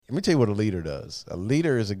Let me tell you what a leader does. A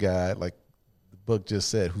leader is a guy, like the book just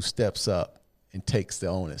said, who steps up and takes the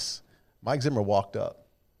onus. Mike Zimmer walked up,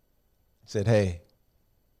 said, hey,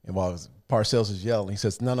 and while Parcells is yelling, he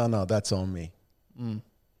says, no, that's on me.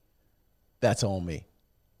 That's on me.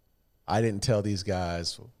 I didn't tell these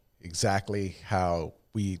guys exactly how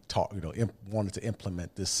we wanted to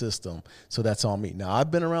implement this system, so that's on me. Now,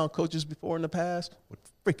 I've been around coaches before in the past, would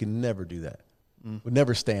freaking never do that, would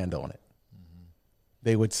never stand on it.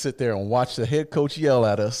 They would sit there and watch the head coach yell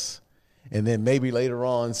at us, and then maybe later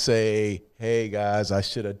on say, hey, guys, I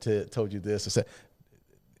should have told you this. I said,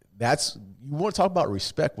 you want to talk about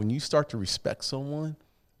respect. When you start to respect someone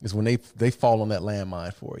is when they fall on that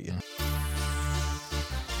landmine for you.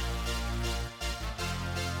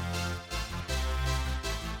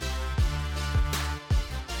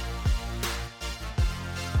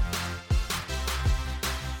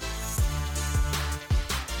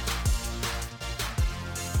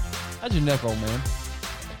 How's your neck, old man?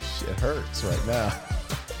 Shit hurts right now.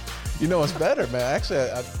 You know, it's better, man. Actually,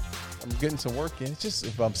 I'm getting some work in. It's just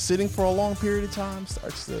if I'm sitting for a long period of time, it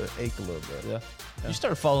starts to ache a little bit. Yeah. You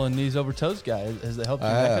started following knees over toes guy. Has that helped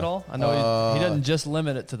your neck at all? I know he doesn't just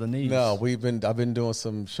limit it to the knees. No, I've been doing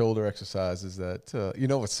some shoulder exercises that you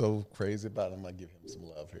know what's so crazy about them? I give him some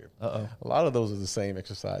love here. A lot of those are the same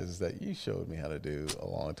exercises that you showed me how to do a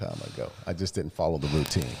long time ago. I just didn't follow the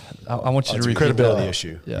routine. I want you to repeat credibility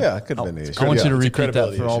issue. Yeah, it could have been the issue. I want you to repeat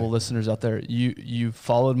that for all the listeners out there. You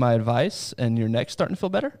followed my advice and your neck's starting to feel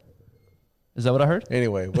better? Is that what I heard?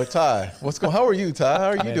 Anyway, Ty, how are you, Ty? How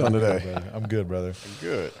are you doing today? I'm good, brother. I'm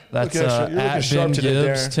good. That's at Ben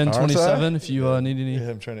Gibbs, 1027. If you need any.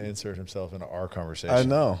 Him trying to insert himself into our conversation. I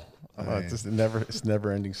know. It's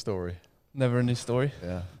never ending story. Never ending story?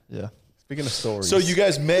 Yeah. Speaking of stories. So you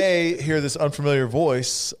guys may hear this unfamiliar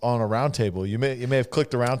voice on a roundtable. You may have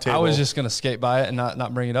clicked the roundtable. I was just going to skate by it and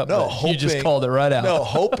not bring it up. No, you just called it right out. No,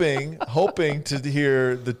 hoping to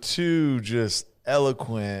hear the two just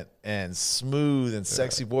eloquent and smooth and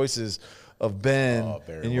sexy voices of Ben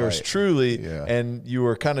and yours truly. Yeah. And you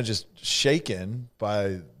were kind of just shaken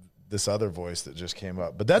by this other voice that just came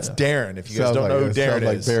up. But that's Darren. If you guys don't know who Darren is.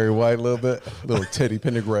 Like Barry White a little bit. Little Teddy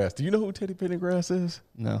Pendergrass. Do you know who Teddy Pendergrass is?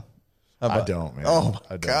 No. I don't, man. Oh,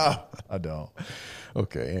 my God. I don't.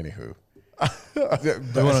 Okay, anywho.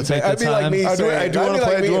 Do you want to take the time? Like me I do want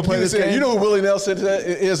to play this game. You know who Willie Nelson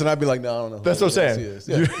is? And I'd be like, no, I don't know. That's what I'm saying.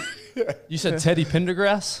 Yeah. You said Teddy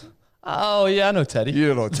Pendergrass? Oh, yeah, I know Teddy. You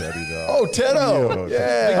don't know Teddy, though. Oh, Teddo.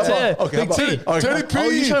 Yeah. Big Ted. Okay, Big T. Teddy P. Oh,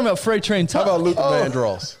 you're talking about Freight Train Tuck. How about Luther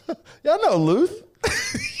Vandross? Yeah, I know Luth.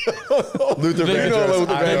 Luther Vandross.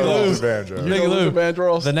 Big Lou.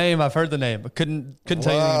 Vandross. The name, I've heard the name, but couldn't tell you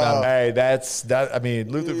anything about him. Hey, that. I mean,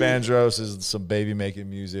 Luther Vandross is some baby making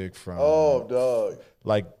music from dog.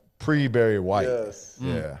 Like pre-Barry White. Yes.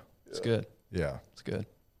 Yeah. It's good. Yeah. It's good.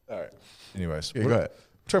 All right. Anyways, go ahead.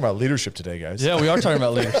 We're talking about leadership today, guys. Yeah, we are talking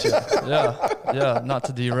about leadership. Yeah. Not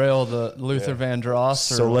to derail the Luther Vandross.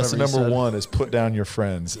 So lesson number 1 is put down your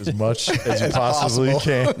friends as much as you possibly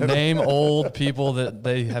can. Name old people that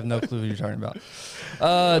they have no clue who you're talking about.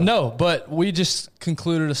 No, but we just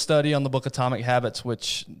concluded a study on the book Atomic Habits,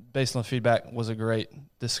 which, based on the feedback, was a great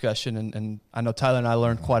discussion. And I know Tyler and I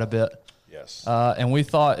learned quite a bit. Yes. And we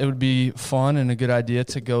thought it would be fun and a good idea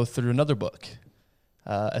to go through another book.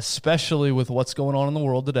 Especially with what's going on in the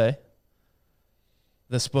world today.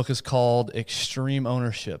 This book is called Extreme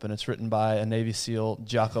Ownership, and it's written by a Navy SEAL,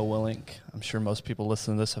 Jocko Willink. I'm sure most people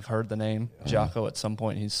listening to this have heard the name Jocko at some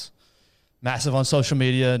point. He's massive on social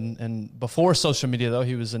media, and before social media, though,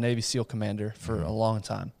 he was a Navy SEAL commander for a long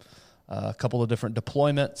time. A couple of different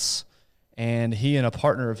deployments, and he and a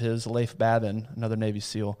partner of his, Leif Babin, another Navy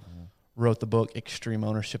SEAL, wrote the book Extreme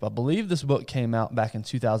Ownership. I believe this book came out back in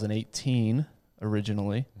 2018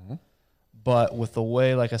 originally. But with the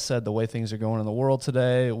way, like I said, the way things are going in the world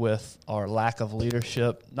today, with our lack of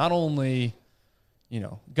leadership, not only,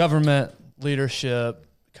 government leadership,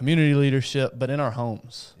 community leadership, but in our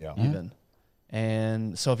homes even.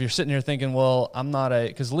 And so if you're sitting here thinking, well, I'm not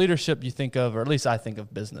because leadership you think of, or at least I think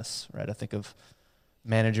of business, right? I think of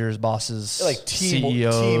managers, bosses, like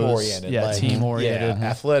CEOs. Team-oriented. Yeah, team-oriented. Yeah,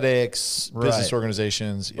 athletics, business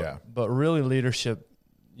organizations. But really leadership,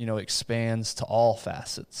 expands to all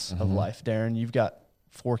facets of life. Darren, you've got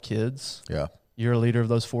 4 kids. Yeah. You're a leader of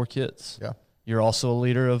those 4 kids. Yeah. You're also a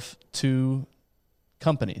leader of 2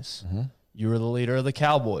 companies. You were the leader of the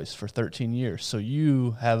Cowboys for 13 years. So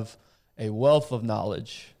you have a wealth of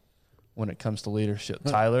knowledge when it comes to leadership.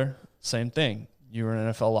 Tyler, same thing. You were in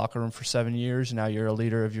an NFL locker room for 7 years. Now you're a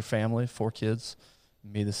leader of your family, 4 kids.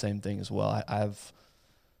 Me, the same thing as well. I have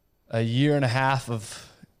a year and a half of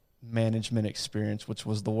management experience, which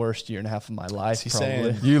was the worst year and a half of my life. Is he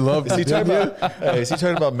probably. saying You loved is it, he talking didn't about? Is he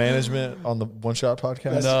talking about management on the One Shot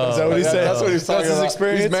podcast? No. Is that what he's saying? That's what he's talking That's about. his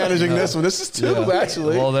experience. He's managing this one. This is two,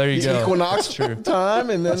 actually. Well, there you He's go. Equinox That's true. time,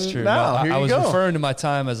 and then That's true. now No, here I you was go. referring to my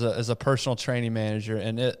time as a personal training manager,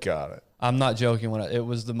 and Got it. I'm not joking when it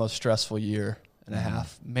was the most stressful year and a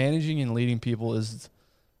half. Managing and leading people is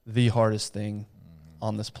the hardest thing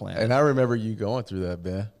on this planet. And I remember you going through that,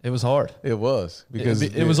 Ben. It was hard. It was because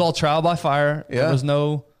It was all trial by fire. Yeah. There was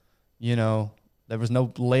no, there was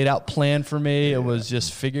no laid out plan for me. It was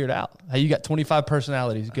just figure it out. Hey, you got 25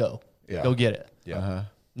 personalities. Go. Yeah. Go get it. Yeah. Uh-huh.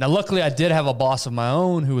 Now, luckily, I did have a boss of my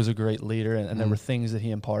own who was a great leader, and there were things that he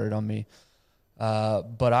imparted on me.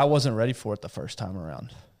 But I wasn't ready for it the first time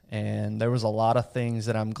around. And there was a lot of things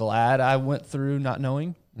that I'm glad I went through not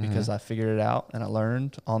knowing because I figured it out and I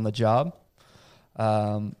learned on the job.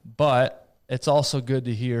 But it's also good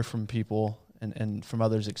to hear from people and from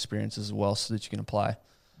others' experiences as well so that you can apply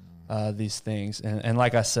these things. And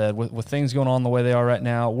like I said, with things going on the way they are right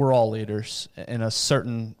now, we're all leaders in a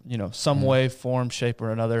certain, some way, form, shape,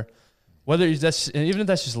 or another. Whether even if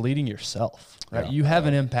that's just leading yourself, right? Yeah. You have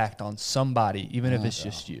an impact on somebody, even if it's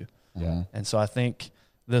just you. Yeah. And so I think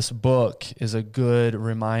this book is a good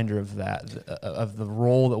reminder of that, of the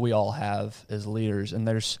role that we all have as leaders. And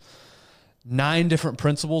there's 9 different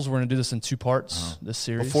principles. We're going to do this in 2 parts, this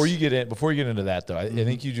series. Before you get into that, though, I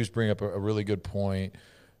think you just bring up a really good point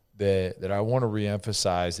that I want to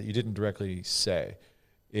reemphasize that you didn't directly say,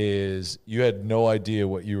 is you had no idea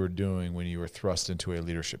what you were doing when you were thrust into a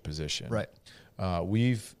leadership position. Right.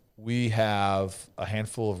 We have a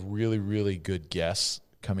handful of really, really good guests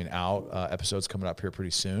coming out, episodes coming up here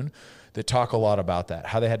pretty soon, that talk a lot about that,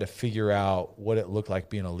 how they had to figure out what it looked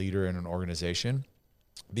like being a leader in an organization,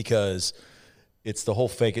 because it's the whole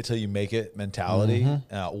fake it till you make it mentality.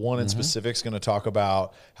 One in specific is going to talk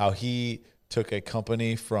about how he took a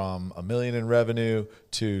company from $1 million in revenue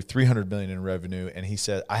to $300 million in revenue, and he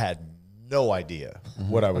said, I had no idea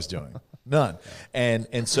what I was doing, none.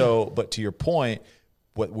 And so, but to your point,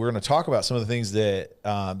 what we're going to talk about, some of the things that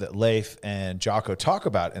that Leif and Jocko talk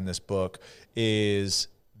about in this book is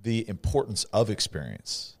the importance of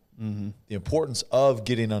experience, the importance of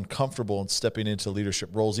getting uncomfortable and stepping into leadership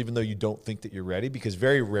roles, even though you don't think that you're ready, because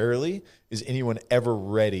very rarely is anyone ever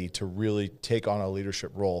ready to really take on a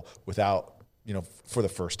leadership role without, for the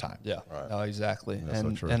first time. Yeah, right. No, exactly. That's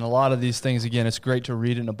so true. And a lot of these things, again, it's great to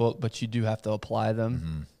read in a book, but you do have to apply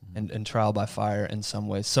them and trial by fire in some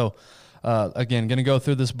ways. So, again, going to go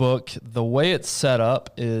through this book. The way it's set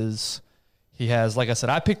up is he has, like I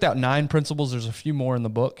said, I picked out 9 principles. There's a few more in the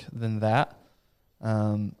book than that.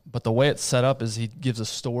 But the way it's set up is he gives a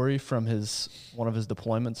story from one of his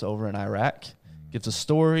deployments over in Iraq, gives a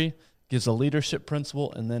story, gives a leadership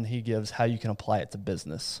principle, and then he gives how you can apply it to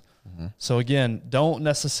business. So again, don't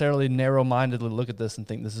necessarily narrow-mindedly look at this and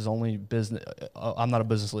think this is only business. I'm not a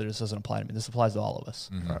business leader. This doesn't apply to me. This applies to all of us.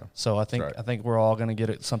 So I think we're all going to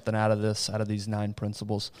get something out of these 9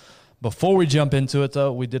 principles. Before we jump into it,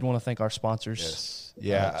 though, we did want to thank our sponsors.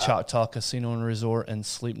 Yes. Choctaw Casino and Resort and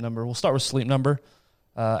Sleep Number. We'll start with Sleep Number.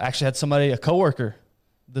 Actually had a coworker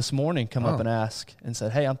this morning come up and ask and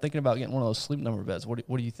said, hey, I'm thinking about getting one of those Sleep Number beds. What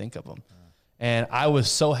do you think of them? And I was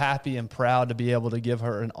so happy and proud to be able to give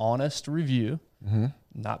her an honest review,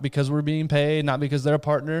 not because we're being paid, not because they're a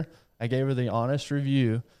partner. I gave her the honest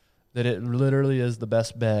review that it literally is the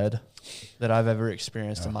best bed that I've ever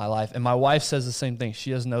experienced in my life. And my wife says the same thing.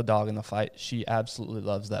 She has no dog in the fight. She absolutely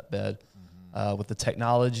loves that bed with the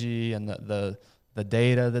technology and the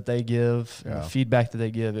data that they give, and the feedback that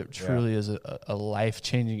they give. It truly is a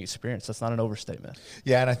life-changing experience. That's not an overstatement.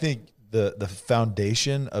 Yeah, and I think the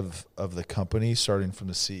foundation of the company, starting from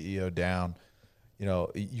the CEO down,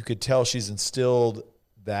 you could tell she's instilled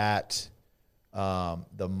that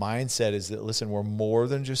the mindset is that, listen, we're more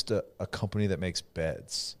than just a company that makes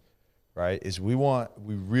beds, right? We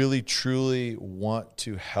really truly want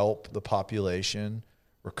to help the population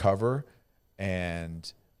recover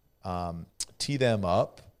and tee them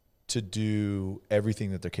up to do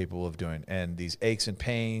everything that they're capable of doing. And these aches and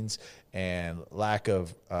pains and lack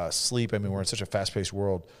of sleep, we're in such a fast-paced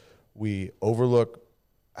world, we overlook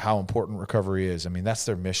how important recovery is. That's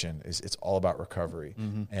their mission. It's all about recovery.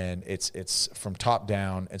 And it's from top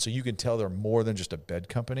down. And so you can tell they're more than just a bed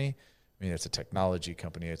company. It's a technology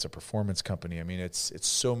company. It's a performance company. It's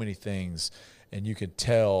so many things. And you can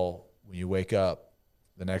tell when you wake up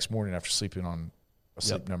the next morning after sleeping on a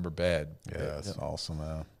Sleep Number bed. Yeah, that's awesome,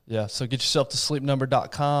 man. Yeah, so get yourself to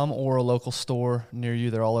sleepnumber.com or a local store near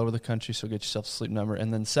you. They're all over the country, so get yourself to Sleep Number.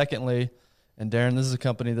 And then secondly, and Darren, this is a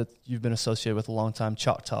company that you've been associated with a long time,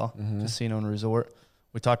 Choctaw Casino and Resort.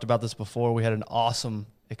 We talked about this before. We had an awesome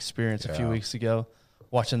experience a few weeks ago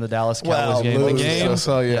watching the Dallas Cowboys game.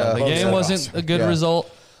 The game wasn't a good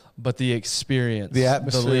result, but the experience, the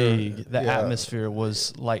atmosphere, the league, the atmosphere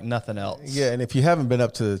was like nothing else. Yeah, and if you haven't been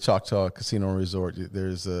up to the Choctaw Casino and Resort,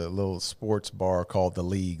 there's a little sports bar called The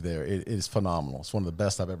League there. It is phenomenal. It's one of the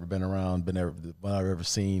best I've ever been around, I've ever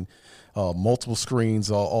seen. Multiple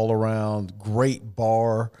screens all around, great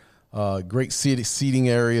bar. Great seating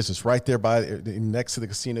areas. It's right there next to the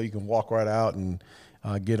casino. You can walk right out and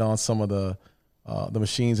get on some of the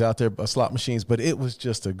machines out there, slot machines. But it was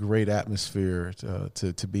just a great atmosphere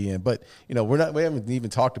to be in. But we haven't even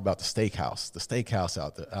talked about the steakhouse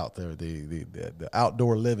out there, the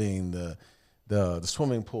outdoor living, the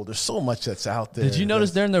swimming pool. There's so much that's out there. Did you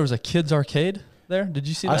notice there was a kids arcade there? Did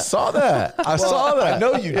you see that? I saw that. I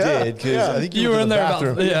know you did, because I think you were in there.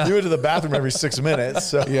 You went to the bathroom every 6 minutes.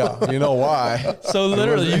 So. Yeah, you know why? So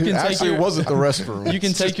literally, you can it wasn't the restroom. You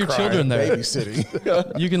can take your children there.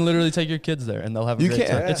 Babysitting. You can literally take your kids there, and they'll have a great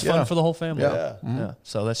time. It's fun for the whole family. Yeah. Yeah.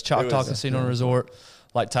 So that's Choctaw Casino and Resort.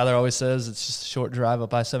 Like Tyler always says, it's just a short drive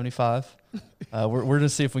up I-75. We're going to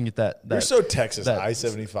see if we can get that. You're so Texas,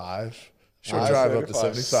 I-75. Short drive up to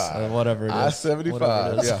 75. Whatever it is.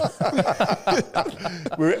 I-75,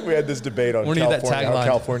 yeah. we had this debate on California, how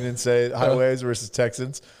Californians say highways versus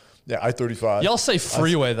Texans. Yeah, I-35. Y'all say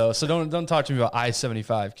freeway, though, so don't talk to me about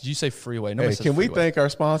I-75, because you say freeway. Nobody says can freeway. We thank our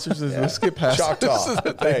sponsors? Let's get past Choctaw.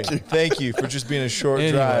 Thank you for just being a short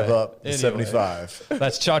drive up to 75.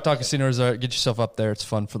 That's Choctaw Casino Resort. Get yourself up there. It's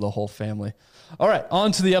fun for the whole family. All right,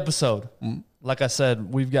 on to the episode. Like I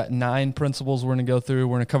said, we've got 9 principles we're going to go through.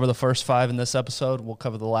 We're going to cover the first 5 in this episode. We'll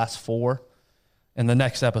cover the last 4 in the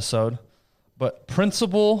next episode. But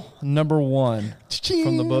principle number 1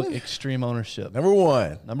 from the book, Extreme Ownership. Number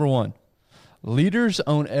 1. Leaders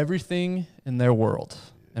own everything in their world.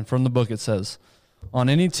 And from the book, it says, on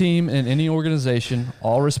any team and any organization,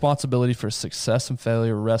 all responsibility for success and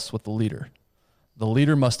failure rests with the leader. The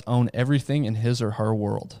leader must own everything in his or her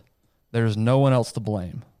world. There is no one else to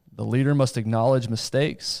blame. The leader must acknowledge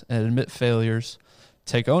mistakes and admit failures,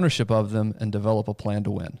 take ownership of them, and develop a plan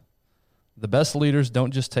to win. The best leaders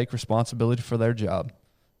don't just take responsibility for their job.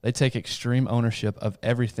 They take extreme ownership of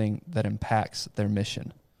everything that impacts their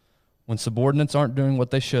mission. When subordinates aren't doing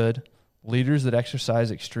what they should, leaders that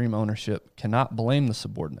exercise extreme ownership cannot blame the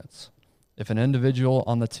subordinates. If an individual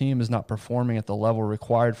on the team is not performing at the level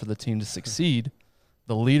required for the team to succeed,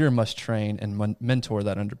 the leader must train and mentor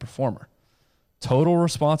that underperformer. Total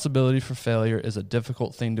responsibility for failure is a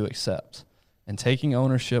difficult thing to accept, and taking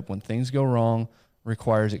ownership when things go wrong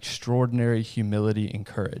requires extraordinary humility and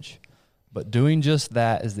courage. But doing just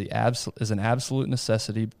that is an absolute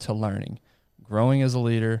necessity to learning, growing as a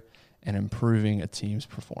leader, and improving a team's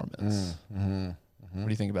performance. What do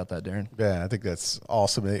you think about that, Darren? Yeah, I think that's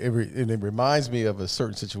awesome. It reminds me of a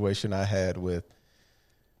certain situation I had with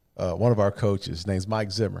one of our coaches. His name's Mike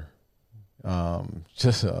Zimmer.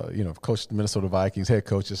 Coached the Minnesota Vikings. Head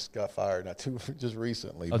coach just got fired just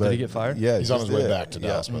recently. Oh, did he get fired? Yeah, he's on his way back to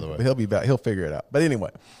Dallas, by the way. But he'll be back. He'll figure it out. But anyway,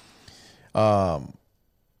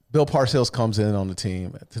 Bill Parcells comes in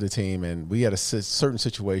to the team, and we had a certain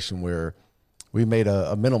situation where we made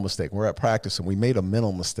a mental mistake. We're at practice, and we made a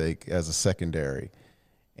mental mistake as a secondary.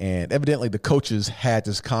 And evidently the coaches had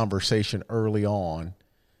this conversation early on.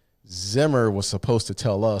 Zimmer was supposed to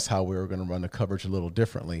tell us how we were going to run the coverage a little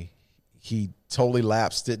differently. He totally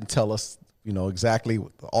lapsed, didn't tell us, exactly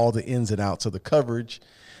all the ins and outs of the coverage.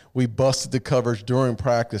 We busted the coverage during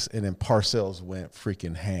practice, and then Parcells went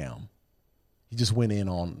freaking ham. He just went in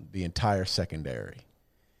on the entire secondary.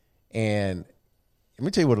 And let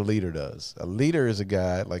me tell you what a leader does. A leader is a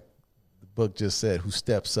guy, like the book just said, who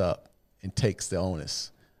steps up and takes the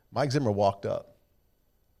onus. Mike Zimmer walked up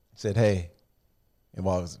and said, hey, and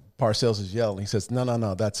while Parcells is yelling, he says,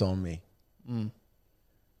 no, that's on me.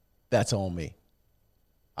 That's on me.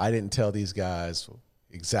 I didn't tell these guys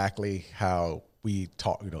exactly how we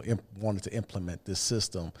wanted to implement this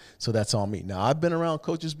system, so that's on me. Now, I've been around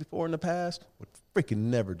coaches before in the past, would freaking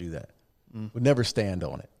never do that, would never stand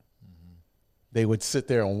on it. They would sit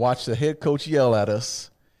there and watch the head coach yell at us,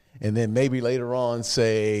 and then maybe later on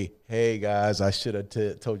say, hey, guys, I should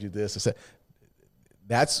have told you this. I said,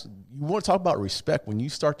 you want to talk about respect. When you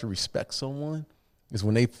start to respect someone is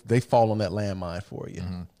when they fall on that landmine for you.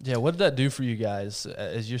 Yeah, what did that do for you guys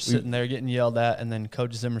as you're sitting there getting yelled at, and then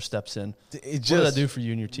Coach Zimmer steps in? What did that do for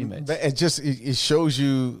you and your teammates? It shows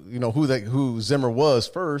you, who Zimmer was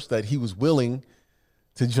first, that he was willing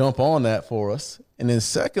to jump on that for us. And then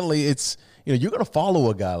secondly, it's, you're going to follow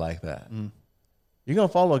a guy like that. You're going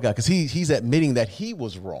to follow a guy because he's admitting that he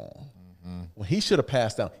was wrong. when he should have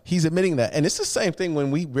passed down. He's admitting that. And it's the same thing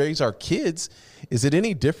when we raise our kids. Is it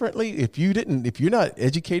any differently? If you're not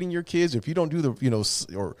educating your kids, if you don't do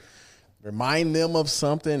or remind them of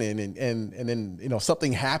something and then,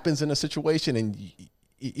 something happens in a situation and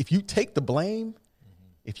if you take the blame,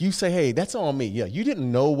 if you say, hey, that's on me. Yeah, you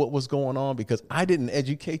didn't know what was going on because I didn't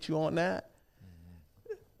educate you on that.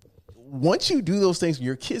 Once you do those things,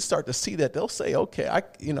 your kids start to see that, they'll say, okay,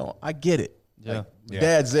 I get it. Yeah. Like,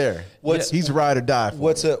 Dad's there. He's ride or die for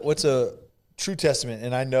what's a true testament?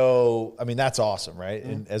 And I mean, that's awesome, right?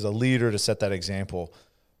 And as a leader to set that example.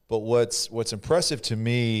 But what's impressive to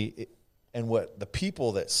me and what the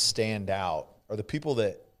people that stand out are the people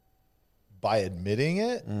that by admitting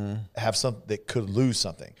it have something that could lose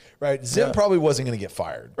something, right? Zim probably wasn't going to get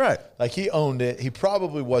fired. Right. Like he owned it. He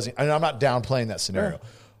probably wasn't. And I'm not downplaying that scenario. Right.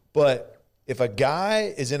 But if a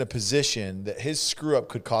guy is in a position that his screw up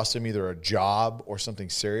could cost him either a job or something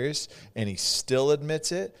serious and he still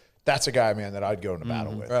admits it, that's a guy, man, that I'd go into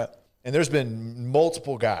battle with. Right. And there's been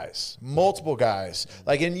multiple guys,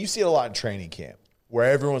 like, and you see it a lot in training camp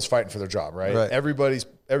where everyone's fighting for their job, right? Everybody's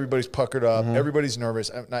puckered up, everybody's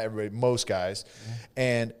nervous, not everybody, most guys.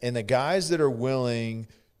 And the guys that are willing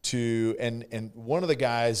to, and one of the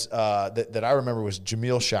guys that I remember was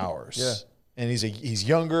Jameel Showers. Yeah. And he's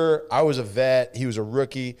younger. I was a vet. He was a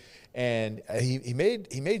rookie, and he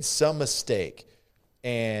made some mistake,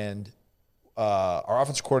 and our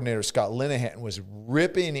offensive coordinator Scott Linehan was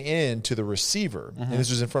ripping into the receiver, and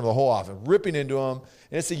this was in front of the whole offense, ripping into him,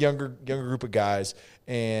 and it's a younger group of guys,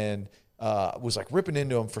 and was like ripping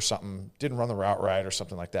into him for something, didn't run the route right or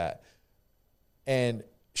something like that, and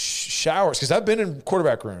Showers, because I've been in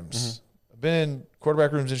quarterback rooms. Been in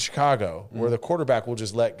quarterback rooms in Chicago where the quarterback will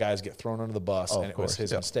just let guys get thrown under the bus, and it was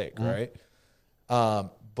his mistake, right?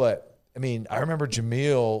 But, I mean, I remember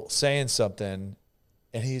Jameel saying something,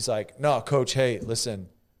 and he's like, no, coach, hey, listen,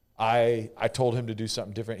 I told him to do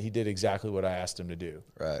something different. He did exactly what I asked him to do.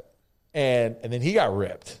 Right. And then he got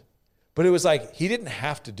ripped. But it was like he didn't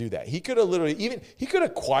have to do that. He could have he could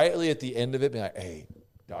have quietly at the end of it been like, hey,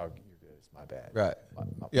 dog, my bad. Right.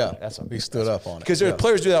 That's something. He stood up on it. Because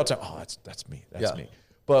players do that all the time. Oh, that's me. That's me.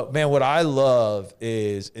 But man, what I love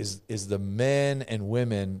is the men and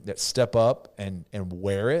women that step up and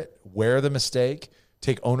wear the mistake,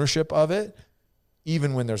 take ownership of it,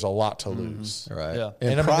 even when there's a lot to lose. Right. Yeah.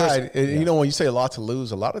 And pride, when you say a lot to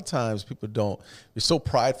lose, a lot of times people you're so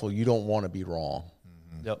prideful, you don't want to be wrong.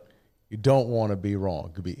 Yep. You don't want to be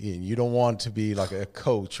wrong. You don't want to be like a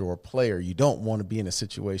coach or a player. You don't want to be in a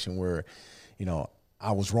situation where,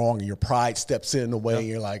 I was wrong and your pride steps in the way and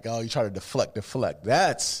you're like, oh, you try to deflect.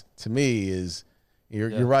 That's, to me, is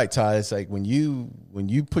you're right, Ty. It's like when you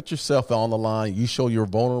put yourself on the line, you show your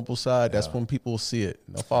vulnerable side, that's when people will see it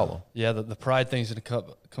and they'll follow. Yeah, the pride thing's going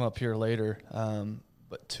to come up here later.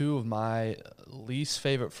 But two of my least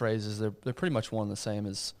favorite phrases, they're pretty much one and the same,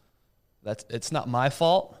 is it's not my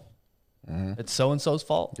fault. It's so-and-so's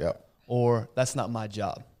fault. Yep. Or that's not my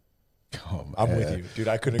job. Oh, I'm with you, dude.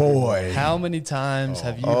 I couldn't agree more. How many times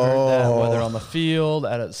have you heard that, whether on the field,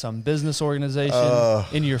 at some business organization,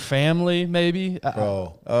 in your family, maybe?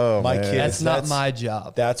 My kids. That's not my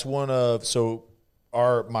job. That's one of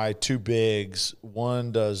my two bigs.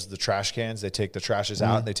 One does the trash cans. They take the trashes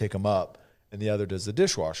out and they take them up, and the other does the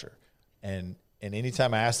dishwasher. And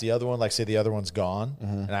anytime I ask the other one, like say the other one's gone,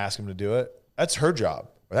 and I ask him to do it, that's her job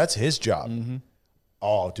or that's his job.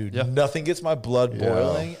 Oh, dude, nothing gets my blood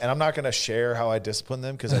boiling, and I'm not going to share how I discipline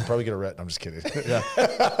them because I'd probably get a ret. I'm just kidding.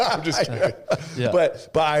 I'm just kidding. But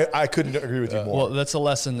I couldn't agree with you more. Well, that's a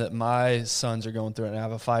lesson that my sons are going through, and I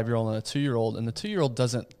have a 5-year-old and a 2-year-old, and the 2-year-old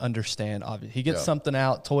doesn't understand, obviously. He gets something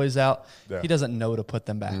out, toys out. He doesn't know to put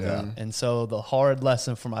them back in. And so the hard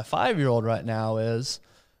lesson for my 5-year-old right now is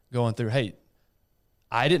going through, hey,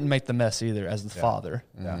 I didn't make the mess either as the father,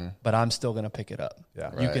 but I'm still going to pick it up.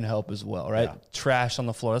 You can help as well, right? Trash on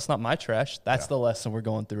the floor. That's not my trash. That's the lesson we're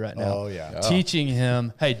going through right now. Teaching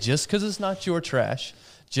him, hey, just because it's not your trash,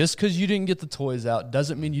 just because you didn't get the toys out,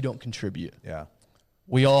 doesn't mean you don't contribute.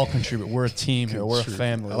 We all contribute. We're a team here. We're a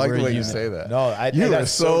family. I like the way you say that. No, you are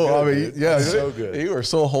so good. So good. You are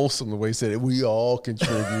so wholesome the way you said it. We all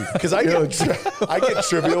contribute. Because I get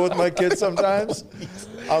trivial with my kids sometimes.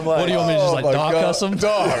 I'm like, what do you want me to just dog cuss them?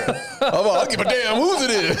 Dog. I'll give a damn whose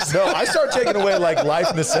it is. No, I start taking away like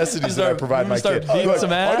life necessities that I provide my kids. Beating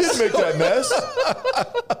some ass. I didn't make that mess.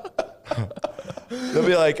 They'll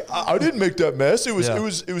be like, I didn't make that mess. It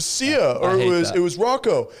was Sia or it was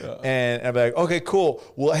Rocco. Yeah. And I'll be like, okay, cool.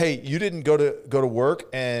 Well, hey, you didn't go to work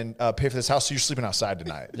and pay for this house, so you're sleeping outside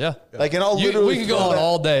tonight. Yeah. Like, and we can go on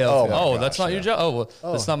all day. Gosh, that's not your job.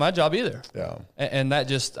 That's not my job either. Yeah. And that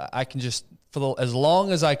just, I can just, as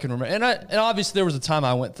long as I can remember, and obviously there was a time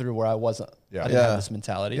I went through where I didn't have this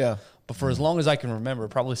mentality. Yeah. But for as long as I can remember,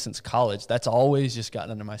 probably since college, that's always just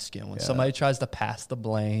gotten under my skin. When somebody tries to pass the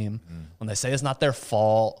blame, when they say it's not their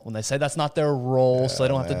fault, when they say that's not their role, so they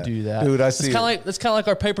don't have to do that. Dude, it's kind of like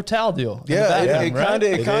our paper towel deal. Yeah, it kind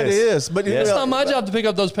of is. But it's not my job to pick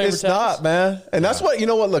up those paper towels. It's not, man. And that's what,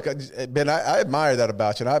 look, Ben, I admire that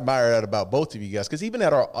about you, and I admire that about both of you guys, because even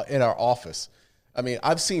in our office, I mean,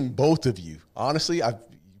 I've seen both of you. Honestly, you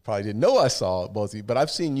probably didn't know I saw both of you, but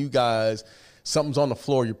I've seen you guys. Something's on the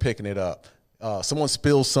floor, you're picking it up. Someone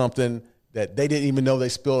spills something that they didn't even know they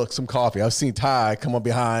spilled some coffee. I've seen Ty come up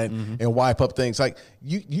behind and wipe up things. Like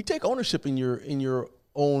you take ownership in your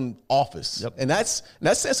own office, and that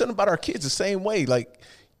says something about our kids the same way. Like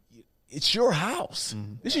it's your house.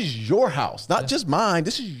 This is your house, not just mine.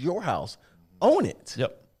 This is your house. Own it.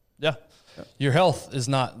 Yep. Yeah. Your health is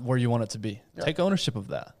not where you want it to be. Take ownership of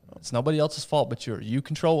that. It's nobody else's fault but yours. You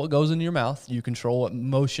control what goes into your mouth. You control what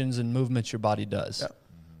motions and movements your body does.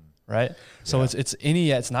 Right? So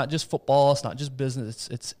it's not just football. It's not just business.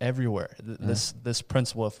 It's everywhere. This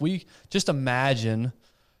principle. If we just imagine,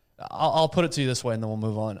 I'll put it to you this way and then we'll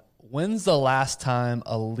move on. When's the last time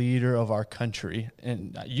a leader of our country,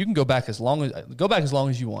 and you can go back as long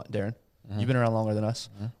as you want, Darren. You've been around longer than us.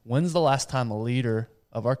 When's the last time a leader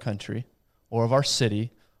of our country or of our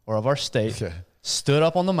city or of our state stood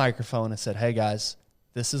up on the microphone and said, "Hey guys,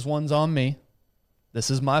 this is one's on me. This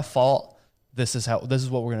is my fault. This is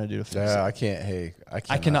what we're going to do to fix it."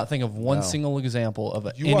 I cannot think of one single example of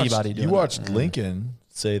anybody doing it. You watched Lincoln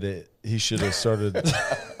say that he should have started,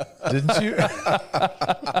 didn't you?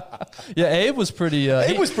 Yeah, Abe was pretty.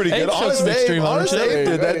 Abe was pretty good. Abe showed some extreme ownership. Abe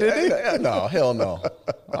did that, didn't he? No, hell no.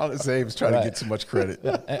 Honest Abe's trying to get too much credit.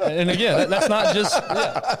 And again, that's not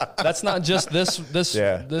just this.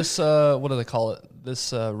 What do they call it?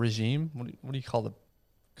 This regime. What do you call the?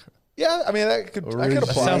 Yeah, I mean that could apply.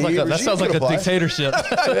 That sounds like a dictatorship.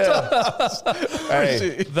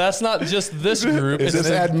 Hey, that's not just this group. Is this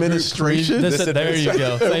administration? There you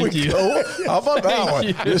go. Thank you. How about that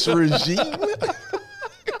one? This regime.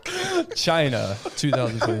 China,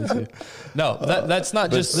 2022. No, that's not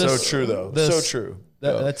just this. So true though. So true.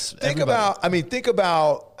 Think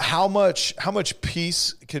about how much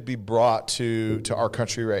peace could be brought to our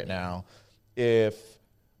country right now if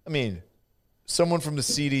someone from the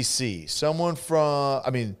CDC, someone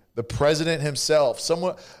from the president himself,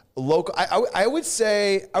 someone local. I would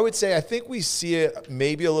say I think we see it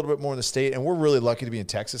maybe a little bit more in the state, and we're really lucky to be in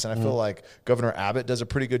Texas, and I feel like Governor Abbott does a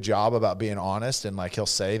pretty good job about being honest and he'll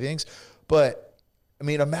say things. But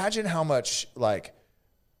imagine how much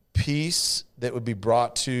peace that would be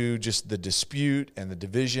brought to just the dispute and the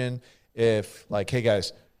division if hey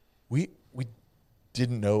guys, we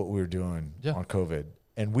didn't know what we were doing on COVID.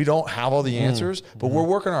 And we don't have all the answers, but we're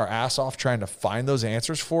working our ass off trying to find those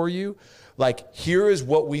answers for you. Here is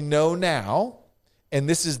what we know now, and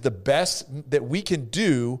this is the best that we can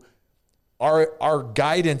do. Our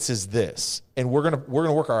guidance is this, and we're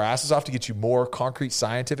gonna work our asses off to get you more concrete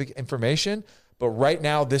scientific information. But right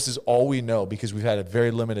now, this is all we know because we've had a very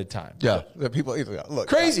limited time. Yeah, people look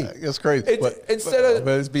crazy. It's crazy. But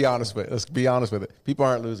let's be honest with it. Let's be honest with it. People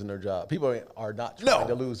aren't losing their job. People are not trying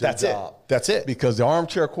to lose their job. That's it. Because the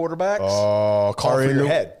armchair quarterbacks call for your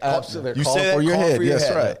head. Absolutely, you say for your head. Yes,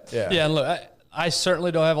 right. Yeah, and look, I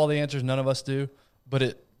certainly don't have all the answers. None of us do.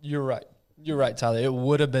 But you're right. You're right, Tyler. It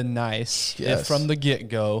would have been nice if from the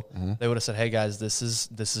get-go they would have said, "Hey guys, this is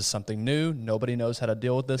something new. Nobody knows how to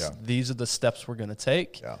deal with this. These are the steps we're going to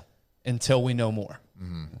take until we know more.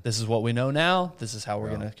 This is what we know now. This is how we're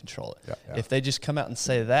going to control it." If they just come out and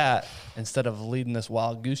say that instead of leading this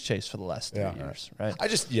wild goose chase for the last 3 years, right?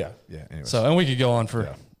 Anyways. So, and we could go on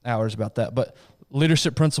for hours about that, but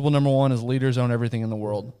leadership principle number 1 is leaders own everything in the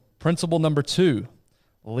world. Principle number 2,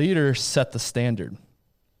 leaders set the standard.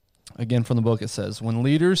 Again, from the book, it says, when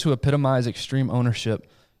leaders who epitomize extreme ownership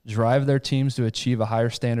drive their teams to achieve a higher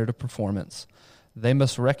standard of performance, they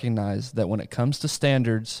must recognize that when it comes to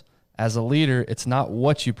standards, as a leader, it's not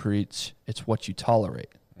what you preach, it's what you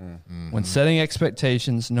tolerate. When setting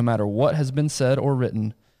expectations, no matter what has been said or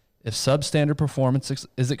written, if substandard performance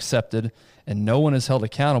is accepted and no one is held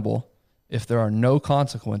accountable, if there are no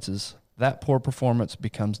consequences, that poor performance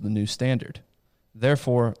becomes the new standard.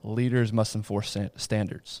 Therefore, leaders must enforce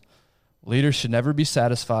standards. Leaders should never be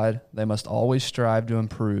satisfied. They must always strive to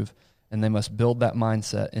improve, and they must build that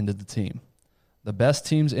mindset into the team. The best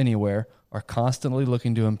teams anywhere are constantly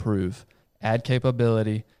looking to improve, add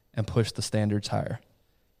capability, and push the standards higher.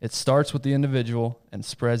 It starts with the individual and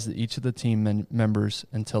spreads to each of the team members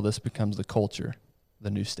until this becomes the culture, the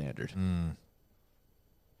new standard.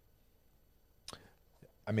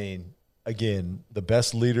 I mean, again, the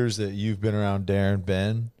best leaders that you've been around, Darren,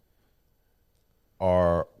 Ben,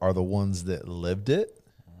 are the ones that lived it.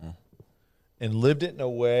 And lived it in a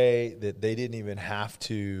way that they didn't even have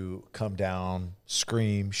to come down,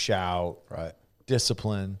 scream, shout,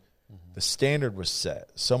 discipline. The standard was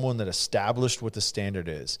set. Someone that established what the standard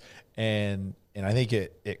is. And I think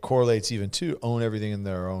it correlates even to own everything in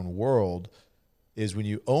their own world is when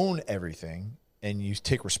you own everything and you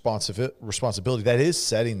take responsibility, that is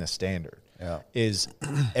setting the standard. Yeah. Is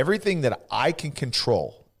everything that I can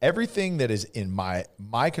control, everything that is in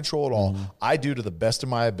my control at all, I do to the best of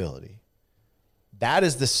my ability. That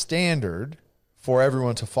is the standard for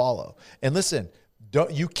everyone to follow. And listen,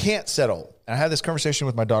 you can't settle. And I had this conversation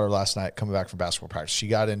with my daughter last night coming back from basketball practice. She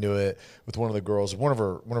got into it with one of the girls, one of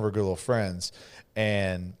her good little friends,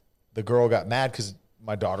 and the girl got mad because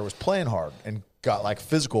my daughter was playing hard and got like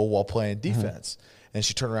physical while playing defense. And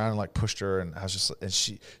she turned around and like pushed her, and I was just, and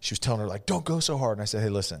she was telling her like, don't go so hard. And I said, hey,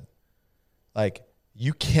 listen, like,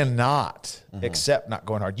 you cannot accept not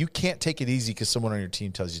going hard. You can't take it easy because someone on your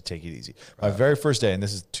team tells you to take it easy. My very first day, and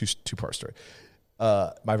this is two-part story.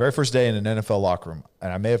 My very first day in an NFL locker room,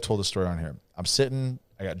 and I may have told the story on here. I'm sitting,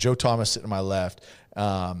 I got Joe Thomas sitting to my left,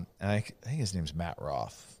 and I think his name's Matt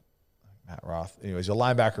Roth. Anyways, a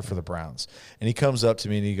linebacker for the Browns. And he comes up to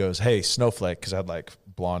me and he goes, hey, Snowflake, because I had like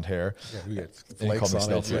blonde hair. Yeah, and he called me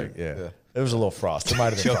Snowflake. Yeah. It was a little frost. It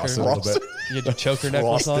might have been frosted a little bit. You had your choker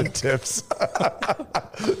necklace on? Frosted tips.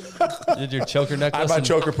 You had your choker necklace? I had my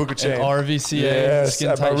choker puka chain. RVCA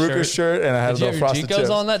skin tight my Ruka shirt, and I had a little frosted tips. Did you have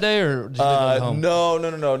your JNCOs on that day, or did you leave them home?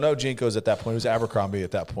 No JNCOs at that point. It was Abercrombie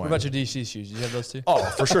at that point. What about your DC shoes? Did you have those too? Oh,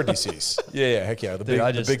 for sure DCs. Yeah, heck yeah. The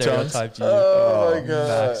big tones. Oh, my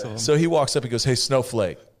God. So he walks up, he goes, hey,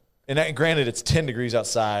 Snowflake. And granted, it's 10 degrees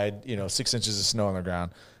outside, 6 inches of snow on the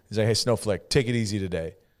ground. He's like, hey, Snowflake, take it easy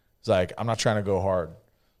today. He's like, I'm not trying to go hard.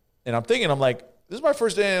 And I'm like, this is my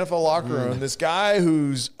first day in the NFL locker room. This guy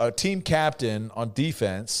who's a team captain on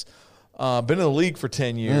defense, been in the league for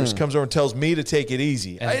 10 years, comes over and tells me to take it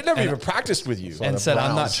easy. I had never even practiced with you. And said,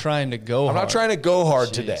 I'm not trying to go hard. I'm not trying to go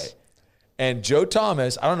hard today. And Joe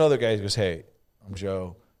Thomas, I don't know the guy, he goes, hey, I'm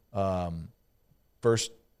Joe.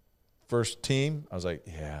 First team? I was like,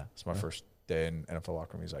 yeah, it's my first day in NFL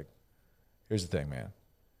locker room. He's like, here's the thing, man.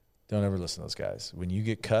 Don't ever listen to those guys. When you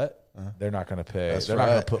get cut, they're not going to pay. They're not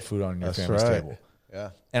going to put food on your family's table.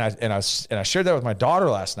 Yeah. And I shared that with my daughter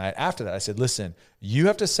last night. After that, I said, listen, you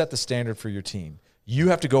have to set the standard for your team. You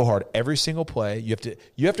have to go hard every single play. You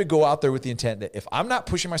have to go out there with the intent that if I'm not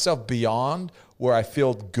pushing myself beyond where I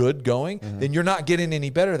feel good going, then you're not getting any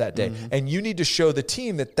better that day. And you need to show the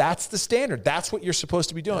team that that's the standard. That's what you're supposed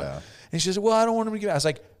to be doing. Yeah. And she says, well, I don't want him to give it. I was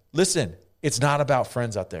like, listen, it's not about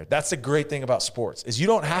friends out there. That's the great thing about sports is you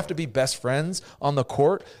don't have to be best friends on the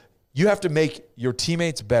court. You have to make your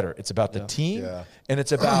teammates better. It's about the team, and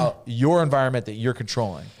it's about your environment that you're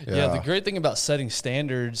controlling. Yeah, the great thing about setting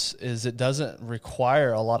standards is it doesn't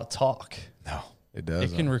require a lot of talk. No, it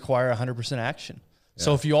doesn't. It can require 100% action. Yeah.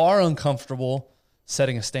 So if you are uncomfortable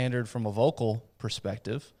setting a standard from a vocal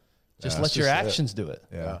perspective, just let your actions do it.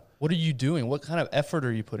 Yeah. What are you doing? What kind of effort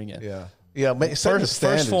are you putting in? Yeah.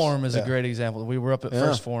 First Form is a great example. We were up at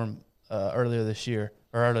First Form earlier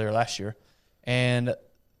last year, and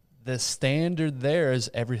the standard there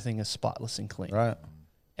is everything is spotless and clean. Right.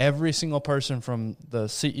 Every single person from the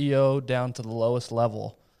CEO down to the lowest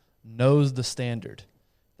level knows the standard.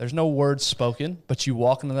 There's no words spoken, but you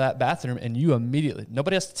walk into that bathroom and you immediately,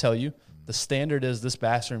 nobody has to tell you, the standard is this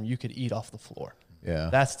bathroom, you could eat off the floor.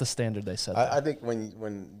 Yeah. That's the standard they set. I think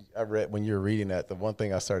when you're reading that, the one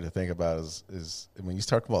thing I started to think about is when you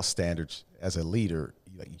talk about standards as a leader,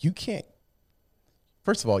 you can't.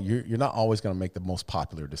 First of all, you're not always going to make the most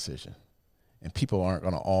popular decision, and people aren't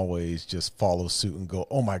going to always just follow suit and go,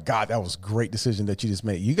 "Oh my God, that was a great decision that you just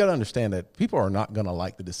made." You got to understand that people are not going to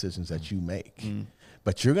like the decisions that you make,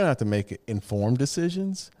 but you're going to have to make informed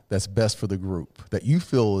decisions that's best for the group, that you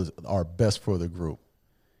feel are best for the group.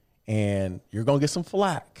 And you're going to get some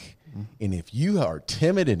flack. And if you are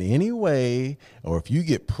timid in any way, or if you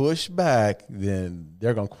get pushed back, then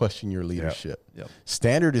they're going to question your leadership. Yep.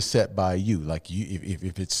 Standard is set by you. Like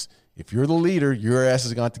if you're the leader, your ass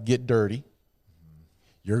is going to have to get dirty.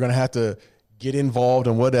 You're going to have to get involved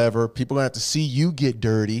in whatever. People are going to have to see you get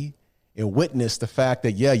dirty and witness the fact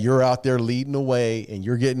that, yeah, you're out there leading the way and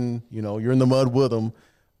you're getting, you're in the mud with them.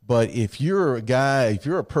 But if you're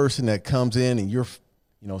a person that comes in and you're,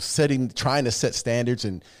 trying to set standards,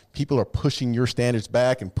 and people are pushing your standards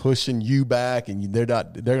back and pushing you back, and they're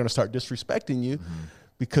going to start disrespecting you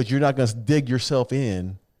because you're not going to dig yourself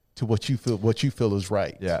in to what you feel is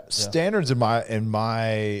right. Yeah. Standards in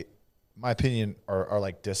my opinion are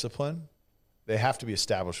like discipline. They have to be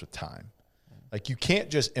established with time. Like, you can't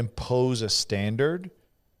just impose a standard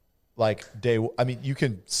you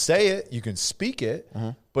can say it, you can speak it,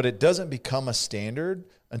 but it doesn't become a standard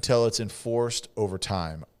until it's enforced over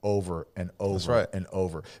time, over and over and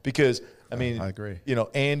over. Because, I agree.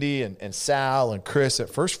 Andy and Sal and Chris at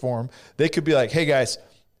First Form, they could be like, hey, guys,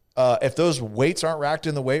 if those weights aren't racked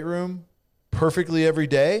in the weight room perfectly every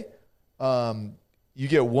day, you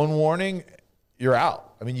get one warning, you're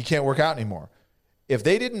out. You can't work out anymore. If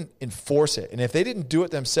they didn't enforce it, and if they didn't do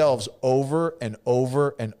it themselves over and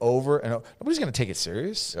over and over and over, nobody's going to take it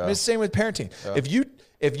serious. It's the same with parenting. Yeah.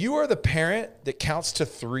 If you are the parent that counts to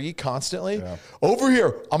 3 constantly, over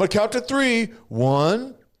here, I'm going to count to 3.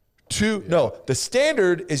 1, 2. No, the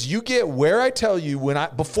standard is you get where I tell you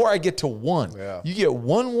before I get to 1. Yeah. You get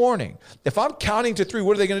 1 warning. If I'm counting to 3,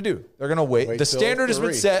 what are they going to do? They're going to wait. The standard has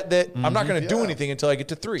been set that I'm not going to do anything until I get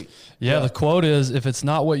to 3. Yeah, the quote is, if it's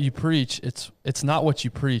not what you preach, it's not what you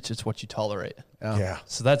preach, it's what you tolerate. Yeah.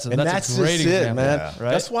 So that's a great example, man.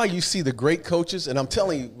 Right? That's why you see the great coaches, and I'm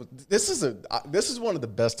telling you, this is one of the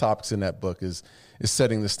best topics in that book is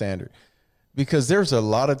setting the standard. Because there's a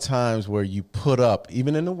lot of times where you put up,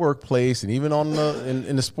 even in the workplace and even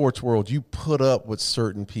in the sports world, you put up with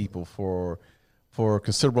certain people for a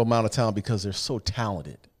considerable amount of time because they're so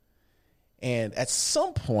talented. And at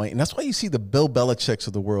some point, and that's why you see the Bill Belichick's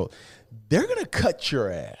of the world, they're going to cut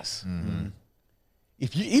your ass. Mm-hmm.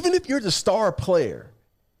 Even if you're the star player,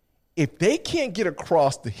 if they can't get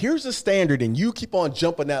across here's the standard, and you keep on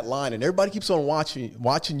jumping that line, and everybody keeps on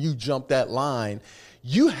watching you jump that line,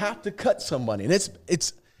 you have to cut somebody. And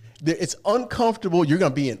it's uncomfortable. You're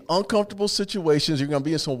going to be in uncomfortable situations. You're going to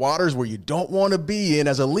be in some waters where you don't want to be in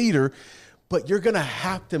as a leader, but you're going to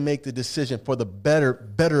have to make the decision for the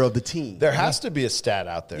better of the team. There has to be a stat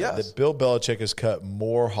out there that Bill Belichick has cut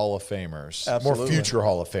more Hall of Famers, more future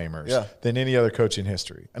Hall of Famers than any other coach in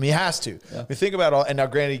history. He has to. Yeah. Think about and now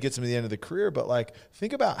granted he gets him to the end of the career, but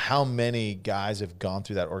think about how many guys have gone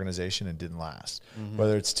through that organization and didn't last. Mm-hmm.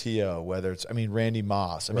 Whether it's T.O., whether it's, Randy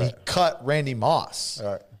Moss. He cut Randy Moss.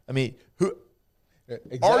 Right. Who...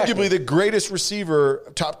 Exactly. Arguably the greatest receiver,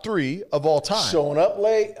 top 3 of all time. Showing up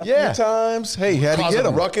late a few times. Hey, had to get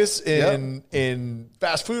him. Ruckus in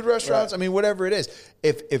fast food restaurants. Right. Whatever it is.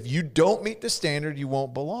 If you don't meet the standard, you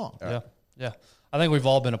won't belong. Yeah. I think we've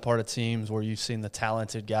all been a part of teams where you've seen the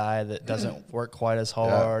talented guy that doesn't work quite as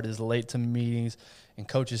hard, is late to meetings, and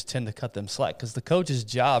coaches tend to cut them slack because the coach's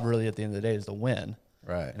job really at the end of the day is to win.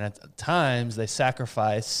 Right. And at times they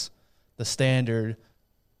sacrifice the standard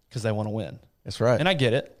because they want to win. That's right. And I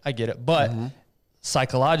get it. But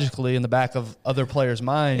psychologically, in the back of other players'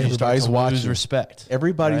 minds, everybody's watching. Lose respect.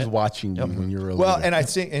 Everybody's watching you when you're a leader. And I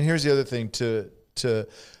think, and here's the other thing to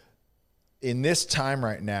in this time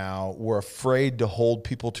right now, we're afraid to hold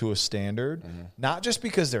people to a standard, not just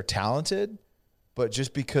because they're talented, but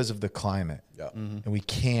just because of the climate. Yeah. Mm-hmm. And we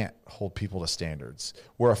can't hold people to standards.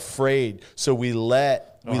 We're afraid, so we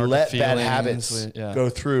let bad habits go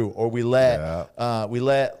through, or we let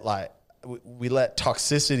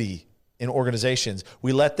toxicity in organizations.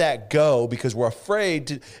 We let that go because we're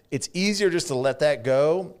afraid it's easier just to let that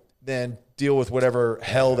go than deal with whatever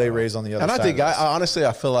hell they raise on the other side. And I think, honestly,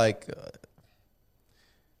 I feel like,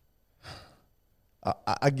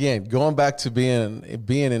 again, going back to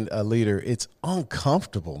being a leader, it's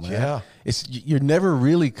uncomfortable, man. Yeah. You're never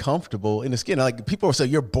really comfortable in the skin. Like, people say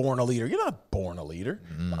you're born a leader. You're not born a leader.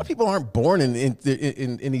 A lot of people aren't born in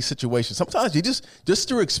these situations. Sometimes you just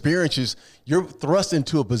through experiences, you're thrust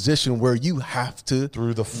into a position where you have to,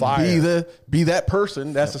 through the fire, be that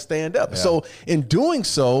person that's to stand up. Yeah. So in doing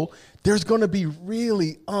so, there's going to be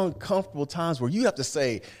really uncomfortable times where you have to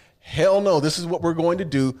say, hell no, this is what we're going to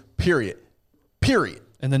do, period.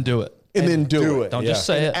 And then do it. And then do it. Don't just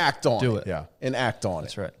say it. Act on it. Do it. Yeah. And act on it.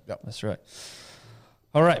 That's right. Yep. That's right.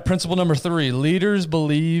 All right. Principle number 3, leaders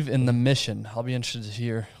believe in the mission. I'll be interested to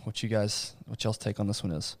hear what y'all's take on this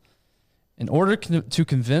one is. In order to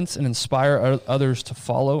convince and inspire others to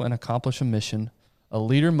follow and accomplish a mission, a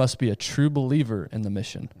leader must be a true believer in the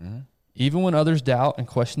mission. Mm-hmm. Even when others doubt and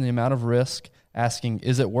question the amount of risk, asking,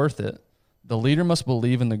 is it worth it? The leader must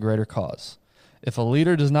believe in the greater cause. If a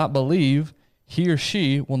leader does not believe, he or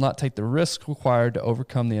she will not take the risk required to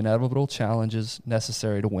overcome the inevitable challenges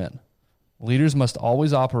necessary to win. Leaders must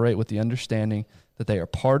always operate with the understanding that they are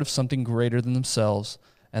part of something greater than themselves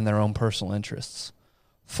and their own personal interests.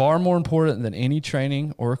 Far more important than any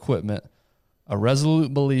training or equipment, a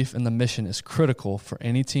resolute belief in the mission is critical for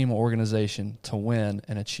any team or organization to win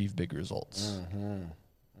and achieve big results.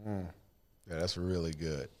 Yeah, that's really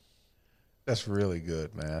good. That's really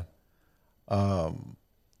good, man. I'm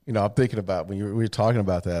thinking about when we were talking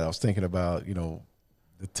about that, I was thinking about,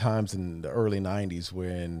 the times in the early 90s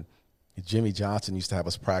when Jimmy Johnson used to have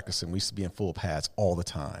us practicing. We used to be in full pads all the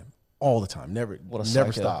time, never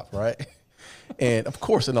stopped, right? And, of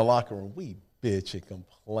course, in the locker room, we bitch and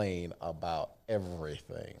complain about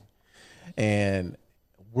everything. And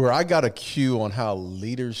where I got a cue on how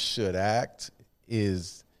leaders should act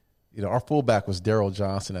is, our fullback was Daryl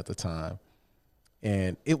Johnson at the time.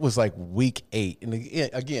 And it was like week 8. And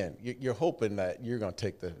again, you're hoping that you're going to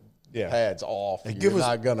take the pads off. And give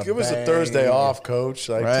us a Thursday off, coach.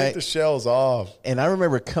 Take the shells off. And I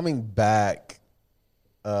remember coming back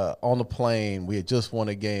on the plane. We had just won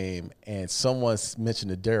a game. And someone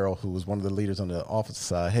mentioned to Daryl, who was one of the leaders on the offensive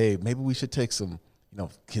side, hey, maybe we should take some,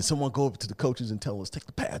 can someone go over to the coaches and tell us, take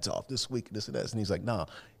the pads off this week, this and that. And he's like, no.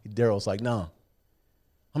 Daryl's like, no.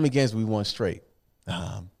 How many games we won straight?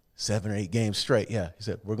 7 or 8 games straight. Yeah. He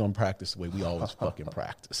said, we're going to practice the way we always fucking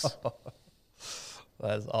practice.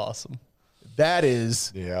 That is awesome. That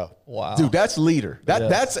is. Yeah. Wow. Dude, that's leader.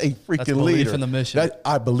 That's a freaking leader. Belief in the mission.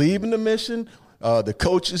 I believe in the mission. The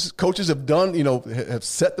coaches have done, have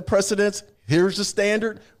set the precedents. Here's the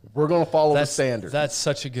standard. We're going to follow the standard. That's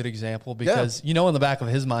such a good example because, in the back of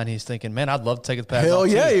his mind, he's thinking, man, I'd love to take the pads Hell off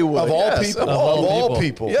yeah, too. he would. Of all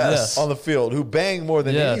people, yes. on the field who bang more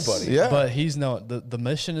than anybody. Yeah. But he's the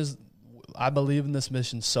mission is, I believe in this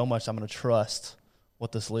mission so much, I'm going to trust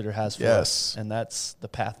what this leader has for us. And that's the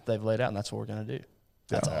path they've laid out, and that's what we're going to do.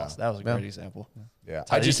 That's awesome. That was a great example. Yeah.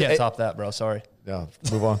 You can't top that, bro. Sorry. No,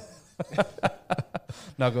 move on.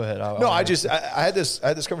 No, go ahead. I had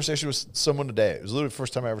this conversation with someone today. It was literally the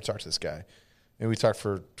first time I ever talked to this guy. And we talked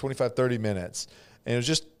for 25, 30 minutes. And it was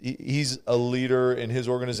just, he's a leader in his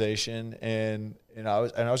organization. And I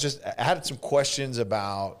had some questions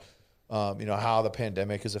about, how the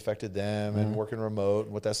pandemic has affected them and working remote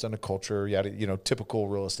and what that's done to culture. Typical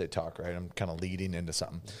real estate talk, right? I'm kind of leading into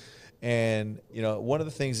something. And, one of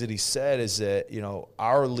the things that he said is that,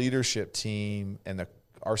 our leadership team and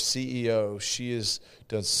our CEO, she has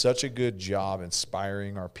done such a good job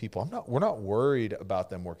inspiring our people. We're not worried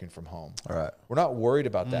about them working from home. All right. We're not worried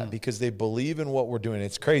about that because they believe in what we're doing.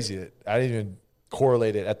 It's crazy that I didn't even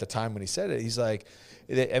correlate it at the time when he said it. He's like,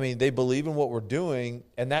 they believe in what we're doing,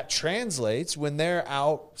 and that translates when they're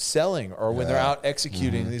out selling or when they're out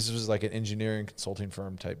executing. This was like an engineering consulting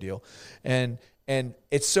firm type deal. And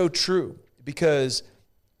it's so true because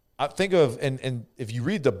I think of, and if you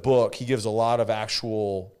read the book, he gives a lot of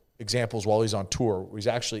actual examples while he's on tour, where he's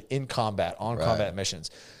actually in combat, on combat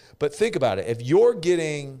missions. But think about it. If you're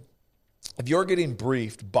getting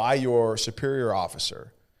briefed by your superior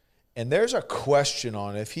officer, and there's a question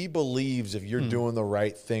on if he believes if you're doing the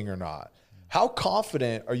right thing or not, how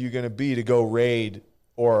confident are you going to be to go raid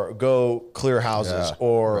or go clear houses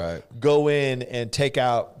or go in and take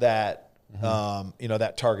out that,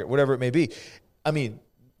 that target, whatever it may be? I mean,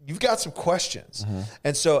 you've got some questions.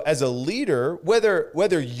 And so as a leader,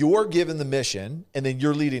 whether you're given the mission and then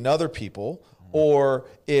you're leading other people, or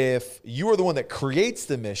if you are the one that creates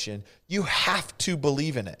the mission, you have to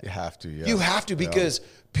believe in it. You have to, yeah. You have to, because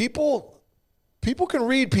people can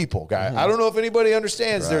read people, guy. I don't know if anybody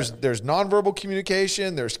understands. There's nonverbal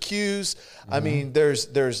communication, there's cues. I mean,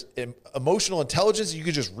 there's emotional intelligence. You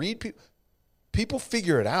can just read people. People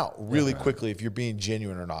figure it out really quickly if you're being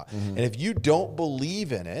genuine or not. And if you don't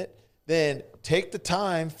believe in it, then take the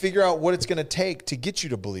time, figure out what it's going to take to get you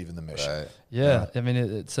to believe in the mission. Right. Yeah. I mean,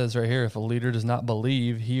 it says right here, if a leader does not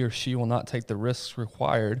believe, he or she will not take the risks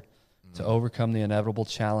required to overcome the inevitable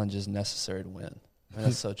challenges necessary to win. I mean,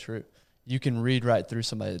 that's so true. You can read right through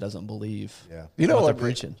somebody that doesn't believe what they're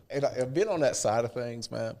preaching. And I've been on that side of things,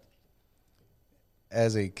 man.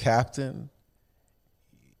 As a captain,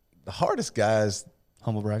 the hardest guys,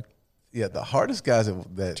 humble brag. Yeah, the hardest guys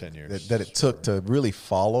that it took to really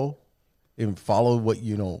follow what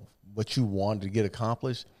you wanted to get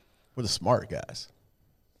accomplished were the smart guys.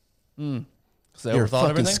 They They're overthought fucking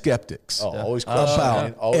everything? skeptics Always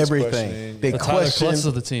about everything. They The Tyler question. Klutz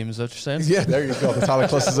of the team, is that what you're saying? Yeah, there you go. The Tyler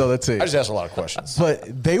Clusters of the team. I just asked a lot of questions.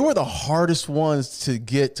 But they were the hardest ones to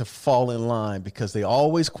get to fall in line because they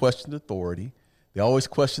always questioned authority. They always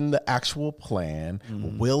questioned the actual plan.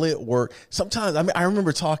 Will it work? Sometimes, I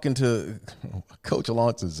remember talking to Coach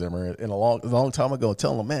Alonzo Zimmer a long time ago,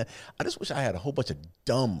 telling him, man, I just wish I had a whole bunch of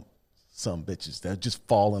dumb some bitches that just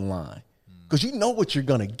fall in line. Because you know what you're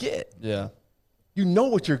going to get. Yeah. you know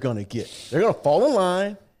what you're going to get. They're going to fall in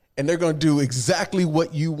line, and they're going to do exactly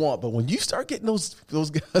what you want. But when you start getting those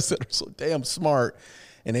guys that are so damn smart,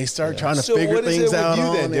 and they start trying to figure things out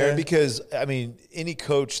on then, Darren? Because, I mean, any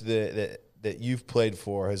coach that you've played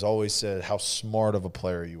for has always said how smart of a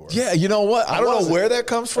player you were. Yeah, you know what? I don't know where that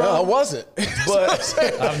comes from. I wasn't. But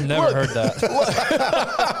I've never heard that.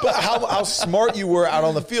 But how smart you were out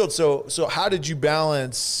on the field. So how did you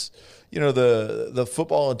balance, the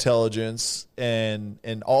football intelligence and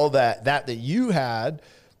all that you had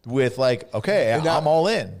with like, okay, I'm all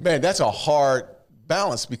in. Man, that's a hard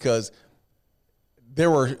balance because there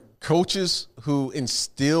were coaches who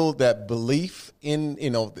instilled that belief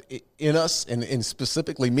in us and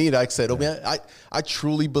specifically me. That I said, man, I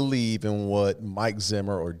truly believe in what Mike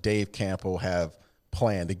Zimmer or Dave Campo have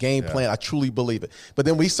planned, the game plan. I truly believe it. But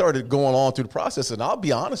then we started going on through the process, and I'll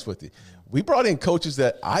be honest with you, we brought in coaches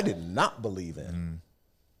that I did not believe in,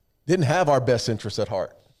 didn't have our best interests at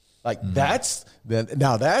heart. Like that's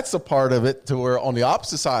a part of it to where on the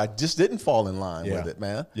opposite side, I just didn't fall in line with it,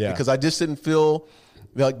 man. Yeah. Because I just didn't feel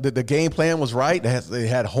like the game plan was right. They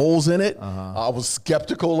had holes in it. I was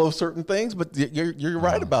skeptical of certain things, but you're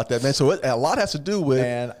right about that, man. So a lot has to do with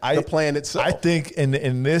the plan itself. I think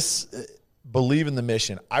in this believe in the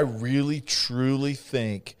mission, I really truly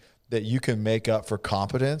think that you can make up for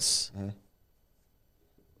competence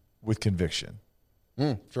with conviction.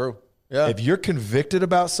 True. Yeah. If you're convicted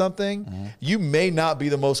about something, you may not be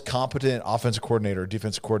the most competent offensive coordinator or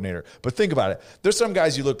defensive coordinator. But think about it. There's some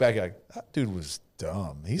guys you look back at like, that dude was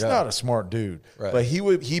dumb. He's not a smart dude. Right. But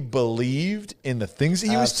he believed in the things that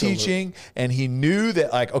he was teaching, and he knew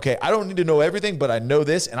that, like, okay, I don't need to know everything, but I know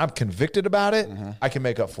this, and I'm convicted about it. I can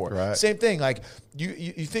make up for it. Right. Same thing. Like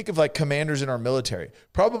you think of like commanders in our military.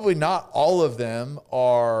 Probably not all of them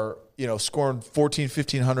are scoring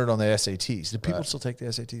 1,500 on the SATs. Do people still take the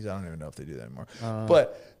SATs? I don't even know if they do that anymore.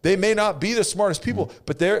 But they may not be the smartest people,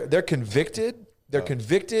 but they're convicted. They're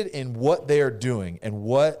convicted in what they are doing and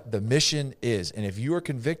what the mission is. And if you are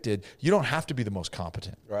convicted, you don't have to be the most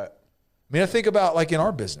competent. Right. I mean, I think about like in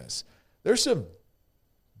our business, there's some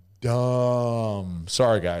dumb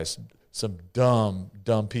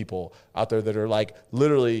people out there that are like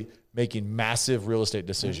literally making massive real estate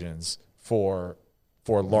decisions for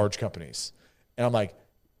large companies. And I'm like,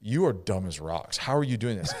 you are dumb as rocks. How are you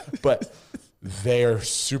doing this? But they're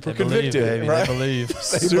super convicted. Baby. Right? They believe.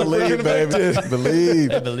 They believe, baby. Believe.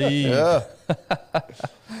 They believe. Yeah.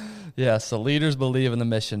 Yeah, so leaders believe in the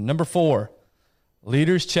mission. Number 4,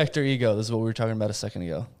 leaders check their ego. This is what we were talking about a second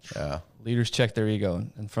ago. Yeah. Leaders check their ego.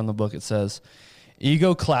 And from the book it says,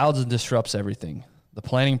 ego clouds and disrupts everything. The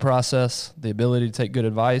planning process, the ability to take good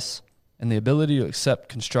advice, and the ability to accept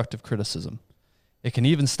constructive criticism. It can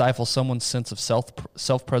even stifle someone's sense of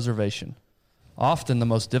self-preservation. Often the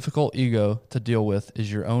most difficult ego to deal with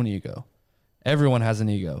is your own ego. Everyone has an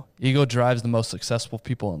ego. Ego drives the most successful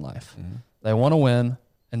people in life. They want to win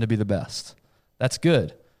and to be the best. That's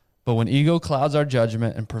good. But when ego clouds our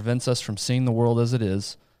judgment and prevents us from seeing the world as it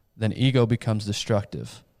is, then ego becomes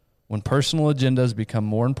destructive. When personal agendas become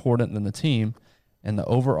more important than the team and the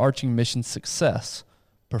overarching mission's success,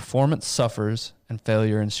 performance suffers and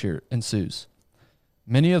failure ensues.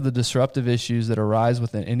 Many of the disruptive issues that arise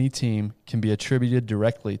within any team can be attributed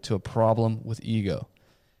directly to a problem with ego.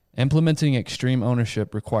 Implementing extreme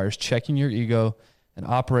ownership requires checking your ego and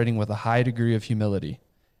operating with a high degree of humility.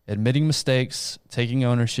 Admitting mistakes, taking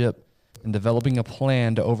ownership, and developing a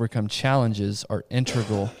plan to overcome challenges are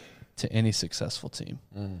integral to any successful team.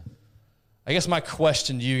 I guess my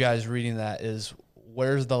question to you guys reading that is,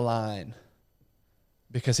 where's the line?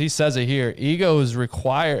 Because he says it here, ego is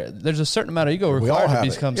required. There's a certain amount of ego required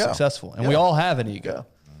to become successful. And we all have an ego.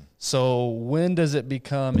 So when does it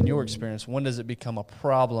become, in your experience, when does it become a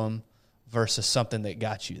problem versus something that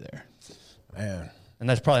got you there? Man. And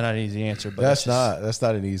that's probably not an easy answer. But that's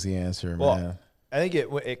not an easy answer, well, man. I think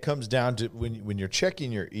it comes down to when you're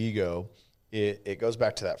checking your ego, it goes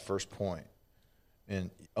back to that first point and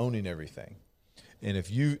owning everything. And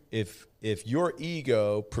if your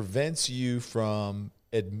ego prevents you from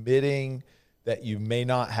admitting that you may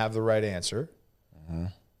not have the right answer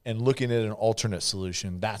and looking at an alternate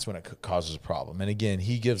solution, that's when it causes a problem. And again,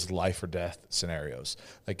 he gives life or death scenarios.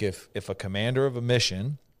 Like if a commander of a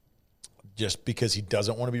mission, just because he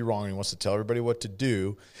doesn't want to be wrong and he wants to tell everybody what to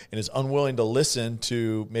do and is unwilling to listen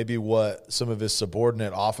to maybe what some of his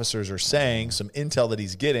subordinate officers are saying, some intel that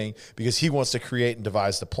he's getting, because he wants to create and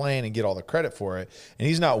devise the plan and get all the credit for it, and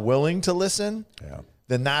he's not willing to listen,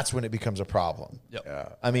 then that's when it becomes a problem.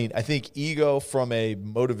 I mean, I think ego from a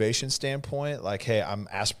motivation standpoint, like, hey, I'm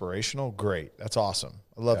aspirational, great. That's awesome.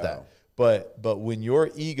 I love that. But when your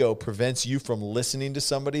ego prevents you from listening to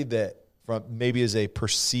somebody that from maybe is a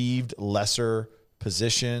perceived lesser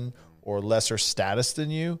position or lesser status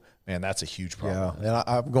than you, man, that's a huge problem. Yeah, and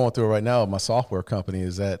I'm going through it right now with my software company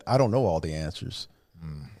is that I don't know all the answers.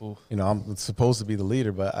 You know, I'm supposed to be the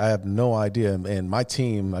leader, but I have no idea. And my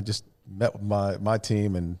team, I just met with my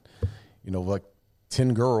team and, you know, like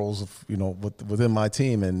 10 girls, you know, within my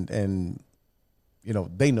team. And you know,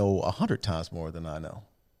 they know 100 times more than I know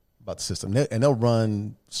about the system. And they'll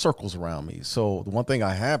run circles around me. So the one thing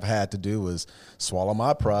I have had to do is swallow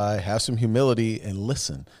my pride, have some humility, and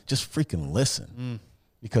listen. Just freaking listen.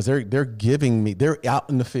 Because they're giving me, they're out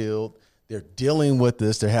in the field. They're dealing with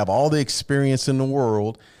this. They have all the experience in the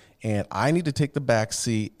world. And I need to take the back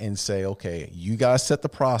seat and say, okay, you guys set the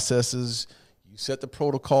processes. You set the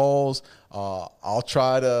protocols. I'll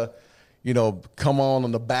try to, you know, come on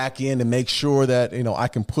the back end and make sure that, you know, I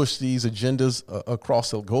can push these agendas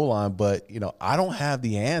across the goal line. But, you know, I don't have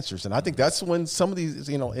the answers. And I think that's when some of these,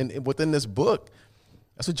 you know, within this book,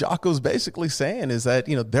 that's what Jocko's basically saying is that,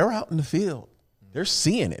 you know, they're out in the field. They're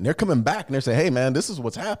seeing it. And they're coming back and they're saying, hey, man, this is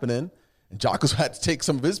what's happening. And Jocko's had to take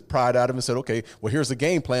some of his pride out of him and said, okay, well, here's the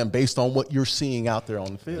game plan based on what you're seeing out there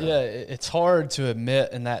on the field. Yeah, it's hard to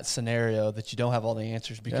admit in that scenario that you don't have all the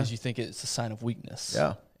answers because you think it's a sign of weakness.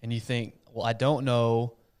 Yeah. And you think, well, I don't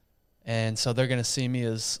know, and so they're going to see me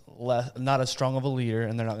as not as strong of a leader,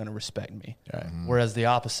 and they're not going to respect me. Right. Whereas the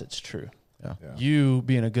opposite's true. Yeah. You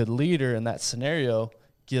being a good leader in that scenario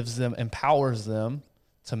empowers them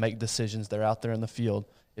to make decisions. They're out there in the field.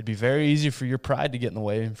 It'd be very easy for your pride to get in the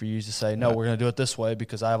way and for you to say, no, we're going to do it this way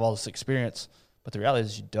because I have all this experience. But the reality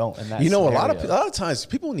is you don't. And that's, you know, a lot of times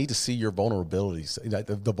people need to see your vulnerabilities, like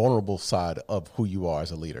the vulnerable side of who you are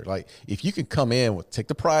as a leader. Like if you can come in take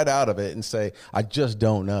the pride out of it and say, I just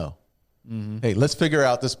don't know. Hey, let's figure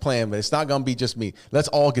out this plan, but it's not going to be just me. Let's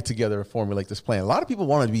all get together and formulate this plan. A lot of people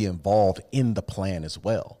want to be involved in the plan as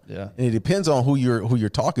well. Yeah. And it depends on who you're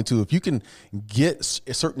talking to. If you can get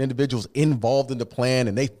certain individuals involved in the plan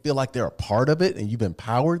and they feel like they're a part of it and you've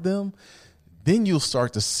empowered them, then you'll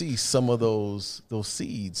start to see some of those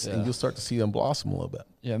seeds and you'll start to see them blossom a little bit.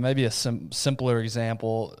 Yeah, maybe a simpler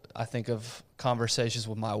example, I think of conversations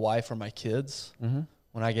with my wife or my kids.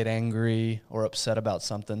 When I get angry or upset about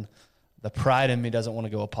something, the pride in me doesn't want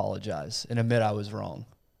to go apologize and admit I was wrong.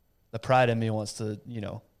 The pride in me wants to, you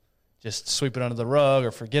know, just sweep it under the rug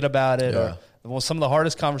or forget about it. Yeah. Or some of the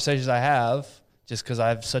hardest conversations I have, just because I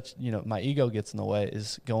have such, you know, my ego gets in the way,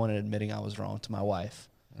 is going and admitting I was wrong to my wife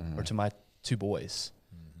or to my 2 boys.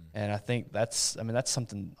 And I think that's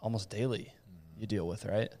something almost daily you deal with,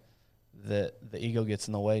 right? That the ego gets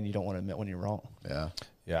in the way and you don't want to admit when you're wrong. Yeah.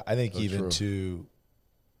 Yeah, I think That's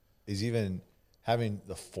even having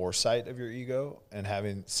the foresight of your ego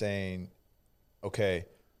and saying, okay,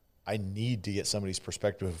 I need to get somebody's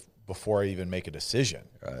perspective before I even make a decision.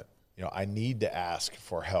 Right. You know, I need to ask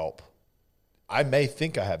for help. I may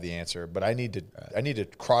think I have the answer, but I need to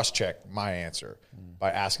cross-check my answer by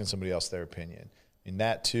asking somebody else their opinion. And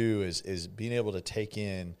that too is being able to take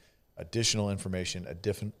in additional information,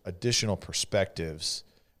 additional perspectives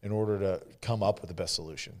in order to come up with the best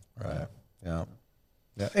solution. Right. Yeah.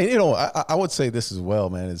 Yeah. And you know, I would say this as well,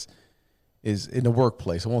 man, is in the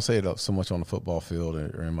workplace. I won't say it so much on the football field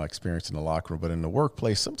or in my experience in the locker room, but in the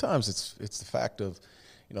workplace, sometimes it's the fact of,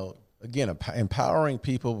 you know, again, empowering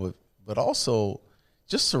people, but also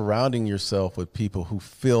just surrounding yourself with people who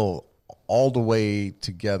feel all the way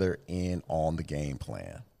together in on the game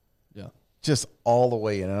plan. Yeah. Just all the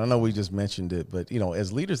way in. And I know we just mentioned it, but, you know,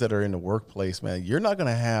 as leaders that are in the workplace, man, you're not going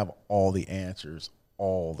to have all the answers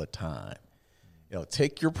all the time. You know,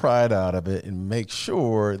 take your pride out of it and make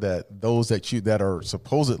sure that those that you're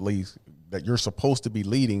supposed to be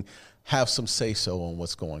leading have some say so on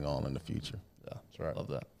what's going on in the future. Yeah, that's right. Love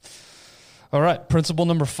that. All right, principle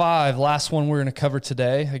number 5, last one we're going to cover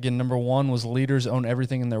today. Again, number 1 was leaders own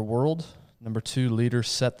everything in their world. Number 2, leaders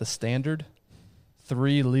set the standard.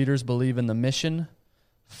 3, leaders believe in the mission.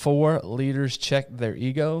 4, leaders check their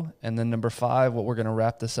ego. And then number 5, what we're going to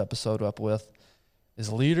wrap this episode up with,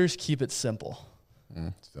 is leaders keep it simple.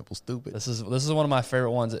 Simple, stupid. This is one of my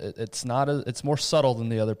favorite ones. It's more subtle than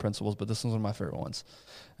the other principles, but this one's one of my favorite ones.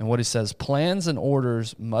 And what he says, plans and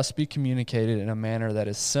orders must be communicated in a manner that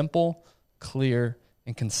is simple, clear,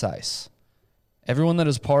 and concise. Everyone that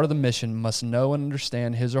is part of the mission must know and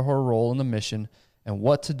understand his or her role in the mission and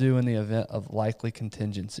what to do in the event of likely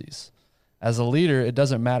contingencies. As a leader, it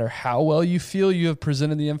doesn't matter how well you feel you have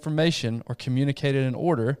presented the information or communicated an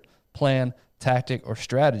order, plan, tactic, or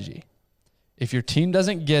strategy. If your team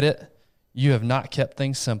doesn't get it, you have not kept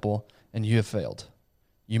things simple and you have failed.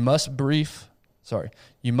 You must brief,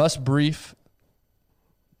 You must brief.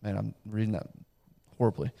 Man, I'm reading that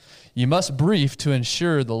horribly. You must brief to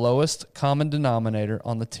ensure the lowest common denominator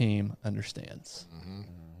on the team understands.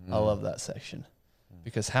 I love that section,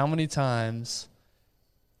 because how many times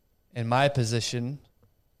in my position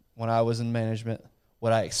when I was in management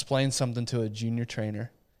would I explain something to a junior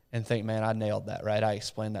trainer and think, man, I nailed that, right? I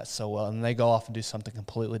explained that so well. And they go off and do something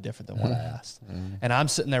completely different than what I asked. And I'm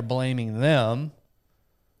sitting there blaming them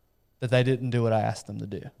that they didn't do what I asked them to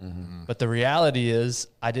do. But the reality is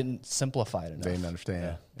I didn't simplify it enough. They didn't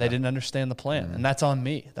understand. They didn't understand the plan. And that's on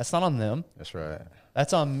me. That's not on them. That's right.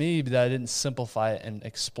 That's on me that I didn't simplify it and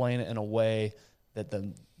explain it in a way that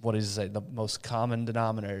the most common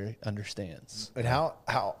denominator understands. And how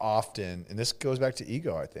often, and this goes back to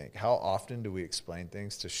ego, I think, how often do we explain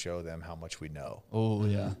things to show them how much we know? Oh,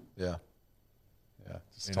 yeah. Yeah.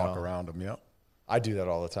 Just talk around them. Yep. I do that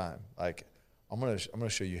all the time. Like, I'm gonna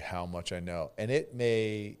show you how much I know, and it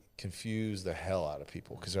may confuse the hell out of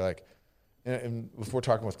people, because they're like, and if we're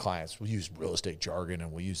talking with clients, we'll use real estate jargon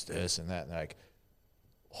and we'll use this and that, and they're like,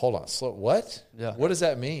 hold on, slow, what? Yeah. What does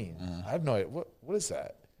that mean? I have no idea. What is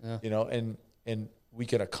that? Yeah. And we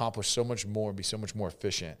can accomplish so much more and be so much more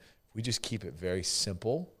efficient if we just keep it very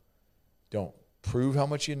simple. Don't prove how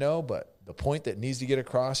much you know, but the point that needs to get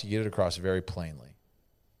across, you get it across very plainly.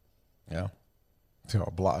 Yeah. In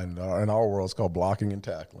our world, it's called blocking and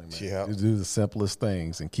tackling. Man. Yeah. You do the simplest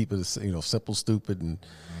things and keep it, simple, stupid,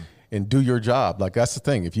 and do your job. Like, that's the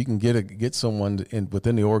thing. If you can get someone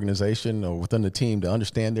within the organization or within the team to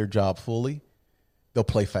understand their job fully, they'll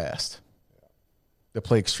play fast. They'll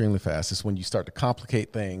play extremely fast. It's when you start to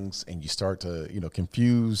complicate things and you start to,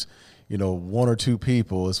 confuse, one or two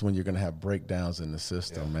people, is when you're going to have breakdowns in the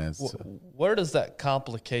system, man. Where does that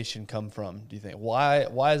complication come from, do you think?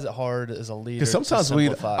 Why is it hard as a leader to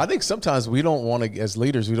simplify? I think sometimes we don't want to, as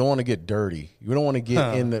leaders, we don't want to get dirty. We don't want to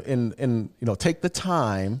get take the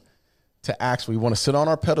time to actually want to sit on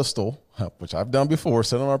our pedestal, which I've done before,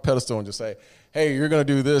 sit on our pedestal and just say, hey, you're going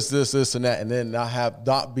to do this, this, this, and that, and then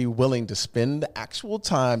not be willing to spend the actual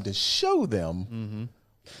time to show them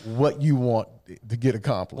what you want to get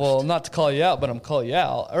accomplished. Well, not to call you out, but I'm calling you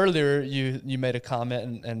out. Earlier, you made a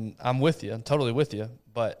comment, and I'm with you. I'm totally with you,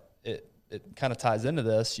 but it kind of ties into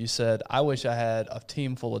this. You said, I wish I had a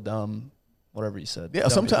team full of dumb, whatever you said. Yeah,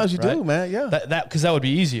 sometimes you do, man, yeah. Because that would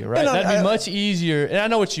be easier, right? That'd be much easier. And I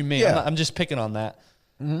know what you mean. Yeah. I'm just picking on that.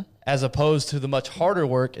 As opposed to the much harder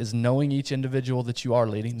work is knowing each individual that you are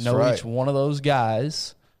leading, each one of those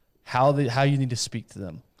guys, how you need to speak to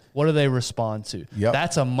them. What do they respond to? Yep.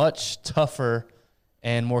 That's a much tougher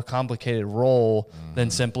and more complicated role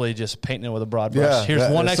than simply just painting it with a broad brush. Yeah,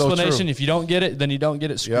 Here's one explanation. So if you don't get it, then you don't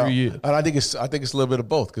get it. Screw you. And I think it's a little bit of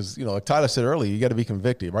both, because like Tyler said earlier, you got to be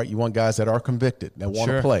convicted, right? You want guys that are convicted, that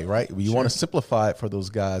want to play, right? You want to simplify it for those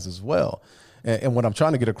guys as well. And what I'm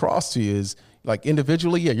trying to get across to you is, like,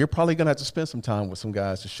 individually, you're probably going to have to spend some time with some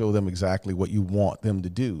guys to show them exactly what you want them to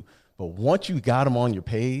do. But once you got them on your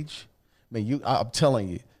page, man, I'm telling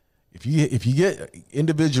you, if you get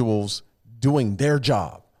individuals doing their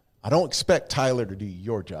job, I don't expect Tyler to do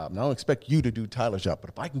your job, and I don't expect you to do Tyler's job.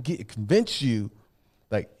 But if I can convince you,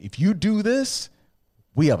 like, if you do this,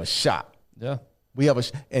 we have a shot. Yeah,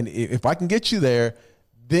 and if I can get you there,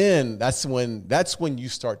 then that's when you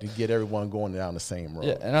start to get everyone going down the same road.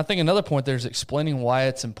 Yeah, and I think another point there is explaining why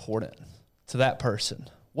it's important to that person.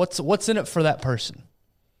 What's in it for that person?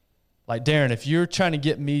 Like, Darren, if you're trying to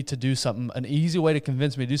get me to do something, an easy way to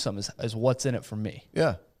convince me to do something is what's in it for me.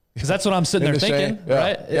 Yeah. Because that's what I'm sitting there thinking,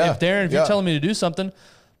 right? Yeah. If Darren, if you're telling me to do something,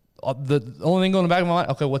 the only thing going in the back of my mind,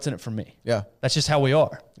 okay, what's in it for me? Yeah. That's just how we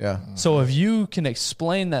are. Yeah. So if you can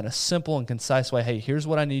explain that in a simple and concise way, hey, here's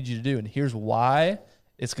what I need you to do, and here's why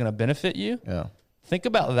it's going to benefit you. Yeah. Think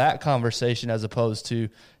about that conversation as opposed to,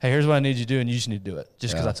 hey, here's what I need you to do, and you just need to do it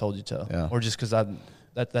just because I told you to, or just because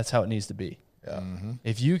that's how it needs to be. Yeah.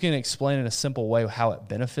 If you can explain in a simple way how it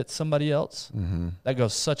benefits somebody else, that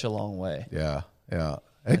goes such a long way. Yeah. Yeah.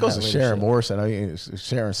 And it goes to Sharon Morrison. I mean,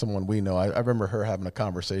 Sharon, someone we know. I remember her having a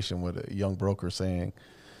conversation with a young broker saying,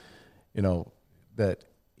 that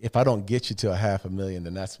if I don't get you to $500,000,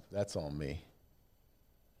 then that's on me.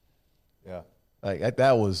 Yeah. Like,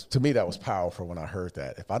 that was, to me, that was powerful when I heard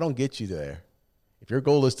that. If I don't get you there, if your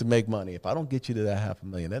goal is to make money, if I don't get you to that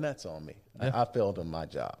 $500,000, then that's on me. Yeah. I failed on my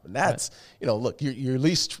job. And that's, look, you're at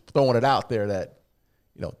least throwing it out there that,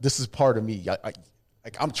 this is part of me.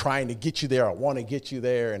 I'm trying to get you there. I want to get you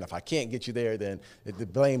there. And if I can't get you there, then the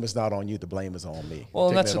blame is not on you. The blame is on me. Well,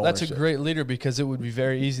 and that's a great leader, because it would be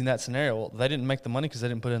very easy in that scenario. Well, they didn't make the money because they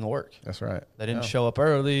didn't put in the work. That's right. They didn't show up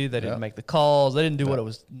early. They didn't make the calls. They didn't do what it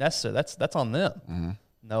was necessary. That's on them.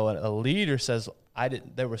 No, a leader says,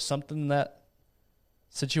 there was something in that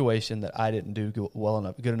situation that I didn't do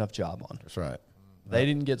good enough job on. That's right. They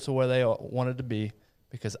didn't get to where they wanted to be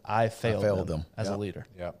because I failed them as a leader.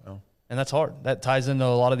 Yeah. And that's hard. That ties into a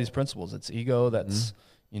lot of these principles. It's ego. That's,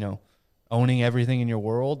 owning everything in your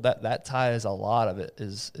world. That ties a lot of it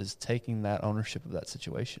is taking that ownership of that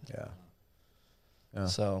situation. Yeah.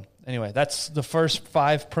 So anyway, that's the first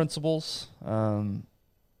 5 principles.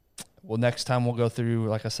 Next time we'll go through,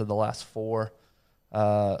 like I said, the last 4.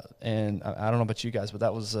 And I don't know about you guys, but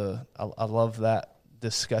that was I love that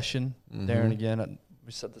discussion. Darren, again,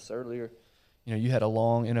 we said this earlier. You had a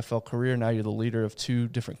long NFL career. Now you're the leader of 2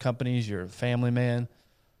 different companies. You're a family man.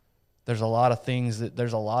 There's a lot of things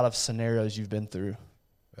there's a lot of scenarios you've been through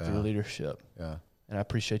leadership. Yeah. And I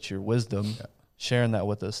appreciate your wisdom sharing that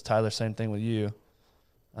with us. Tyler, same thing with you.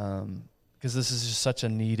 Because this is just such a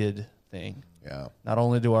needed thing. Yeah. Not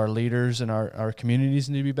only do our leaders and our communities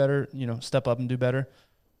need to be better, step up and do better,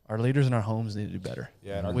 our leaders in our homes need to do better.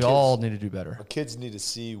 Yeah, and we all need to do better. Our kids need to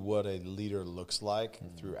see what a leader looks like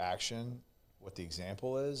through action, what the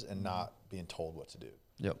example is, and not being told what to do.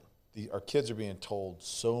 Yep. Our kids are being told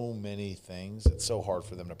so many things. It's so hard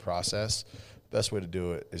for them to process. The best way to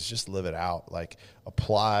do it is just live it out. Like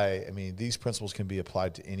apply. I mean, these principles can be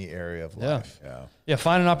applied to any area of life. Yeah.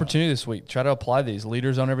 Find an opportunity this week. Try to apply these.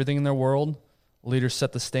 Leaders own everything in their world. Leaders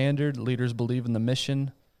set the standard. Leaders believe in the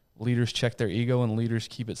mission. Leaders check their ego, and leaders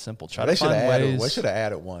keep it simple. Try to find ways. They should have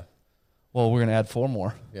added one. Well, we're going to add 4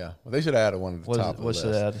 more. Yeah. Well, they should have added one at the top of the list.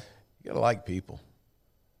 What should they add? You got to like people.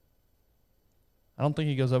 I don't think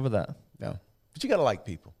he goes over that. No. But you got to like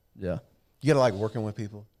people. Yeah. You got to like working with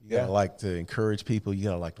people. You got to like to encourage people. You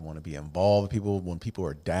got to like to want to be involved with people. When people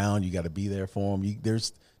are down, you got to be there for them.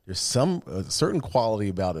 There's some certain quality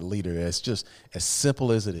about a leader that's just as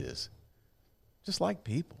simple as it is. Just like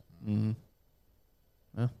people. Mm-hmm.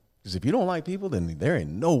 Yeah. Because if you don't like people, then there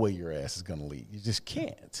ain't no way your ass is going to lead. You just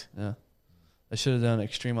can't. Yeah. They should have done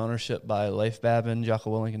Extreme Ownership by Leif Babin,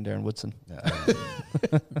 Jocko Willink, and Darren Woodson. No,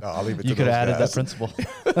 I'll leave it to you could have added that principle.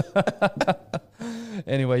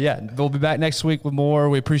 Anyway, we'll be back next week with more.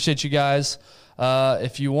 We appreciate you guys.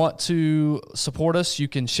 If you want to support us, you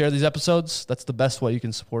can share these episodes. That's the best way you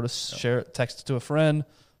can support us. Yep. Share it, text it to a friend,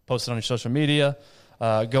 post it on your social media.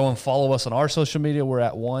 Go and follow us on our social media. We're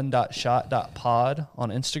at one.shot.pod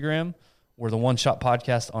on Instagram. We're the One Shot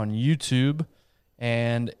Podcast on YouTube.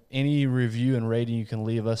 And any review and rating you can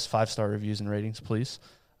leave us, 5-star reviews and ratings, please,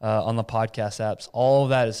 on the podcast apps. All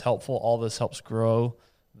of that is helpful. All this helps grow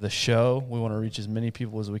the show. We want to reach as many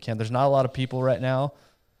people as we can. There's not a lot of people right now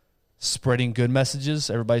spreading good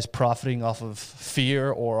messages. Everybody's profiting off of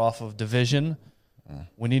fear or off of division.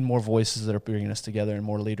 We need more voices that are bringing us together and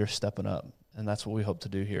more leaders stepping up. And that's what we hope to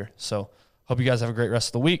do here. So hope you guys have a great rest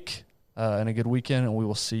of the week and a good weekend, and we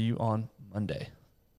will see you on Monday.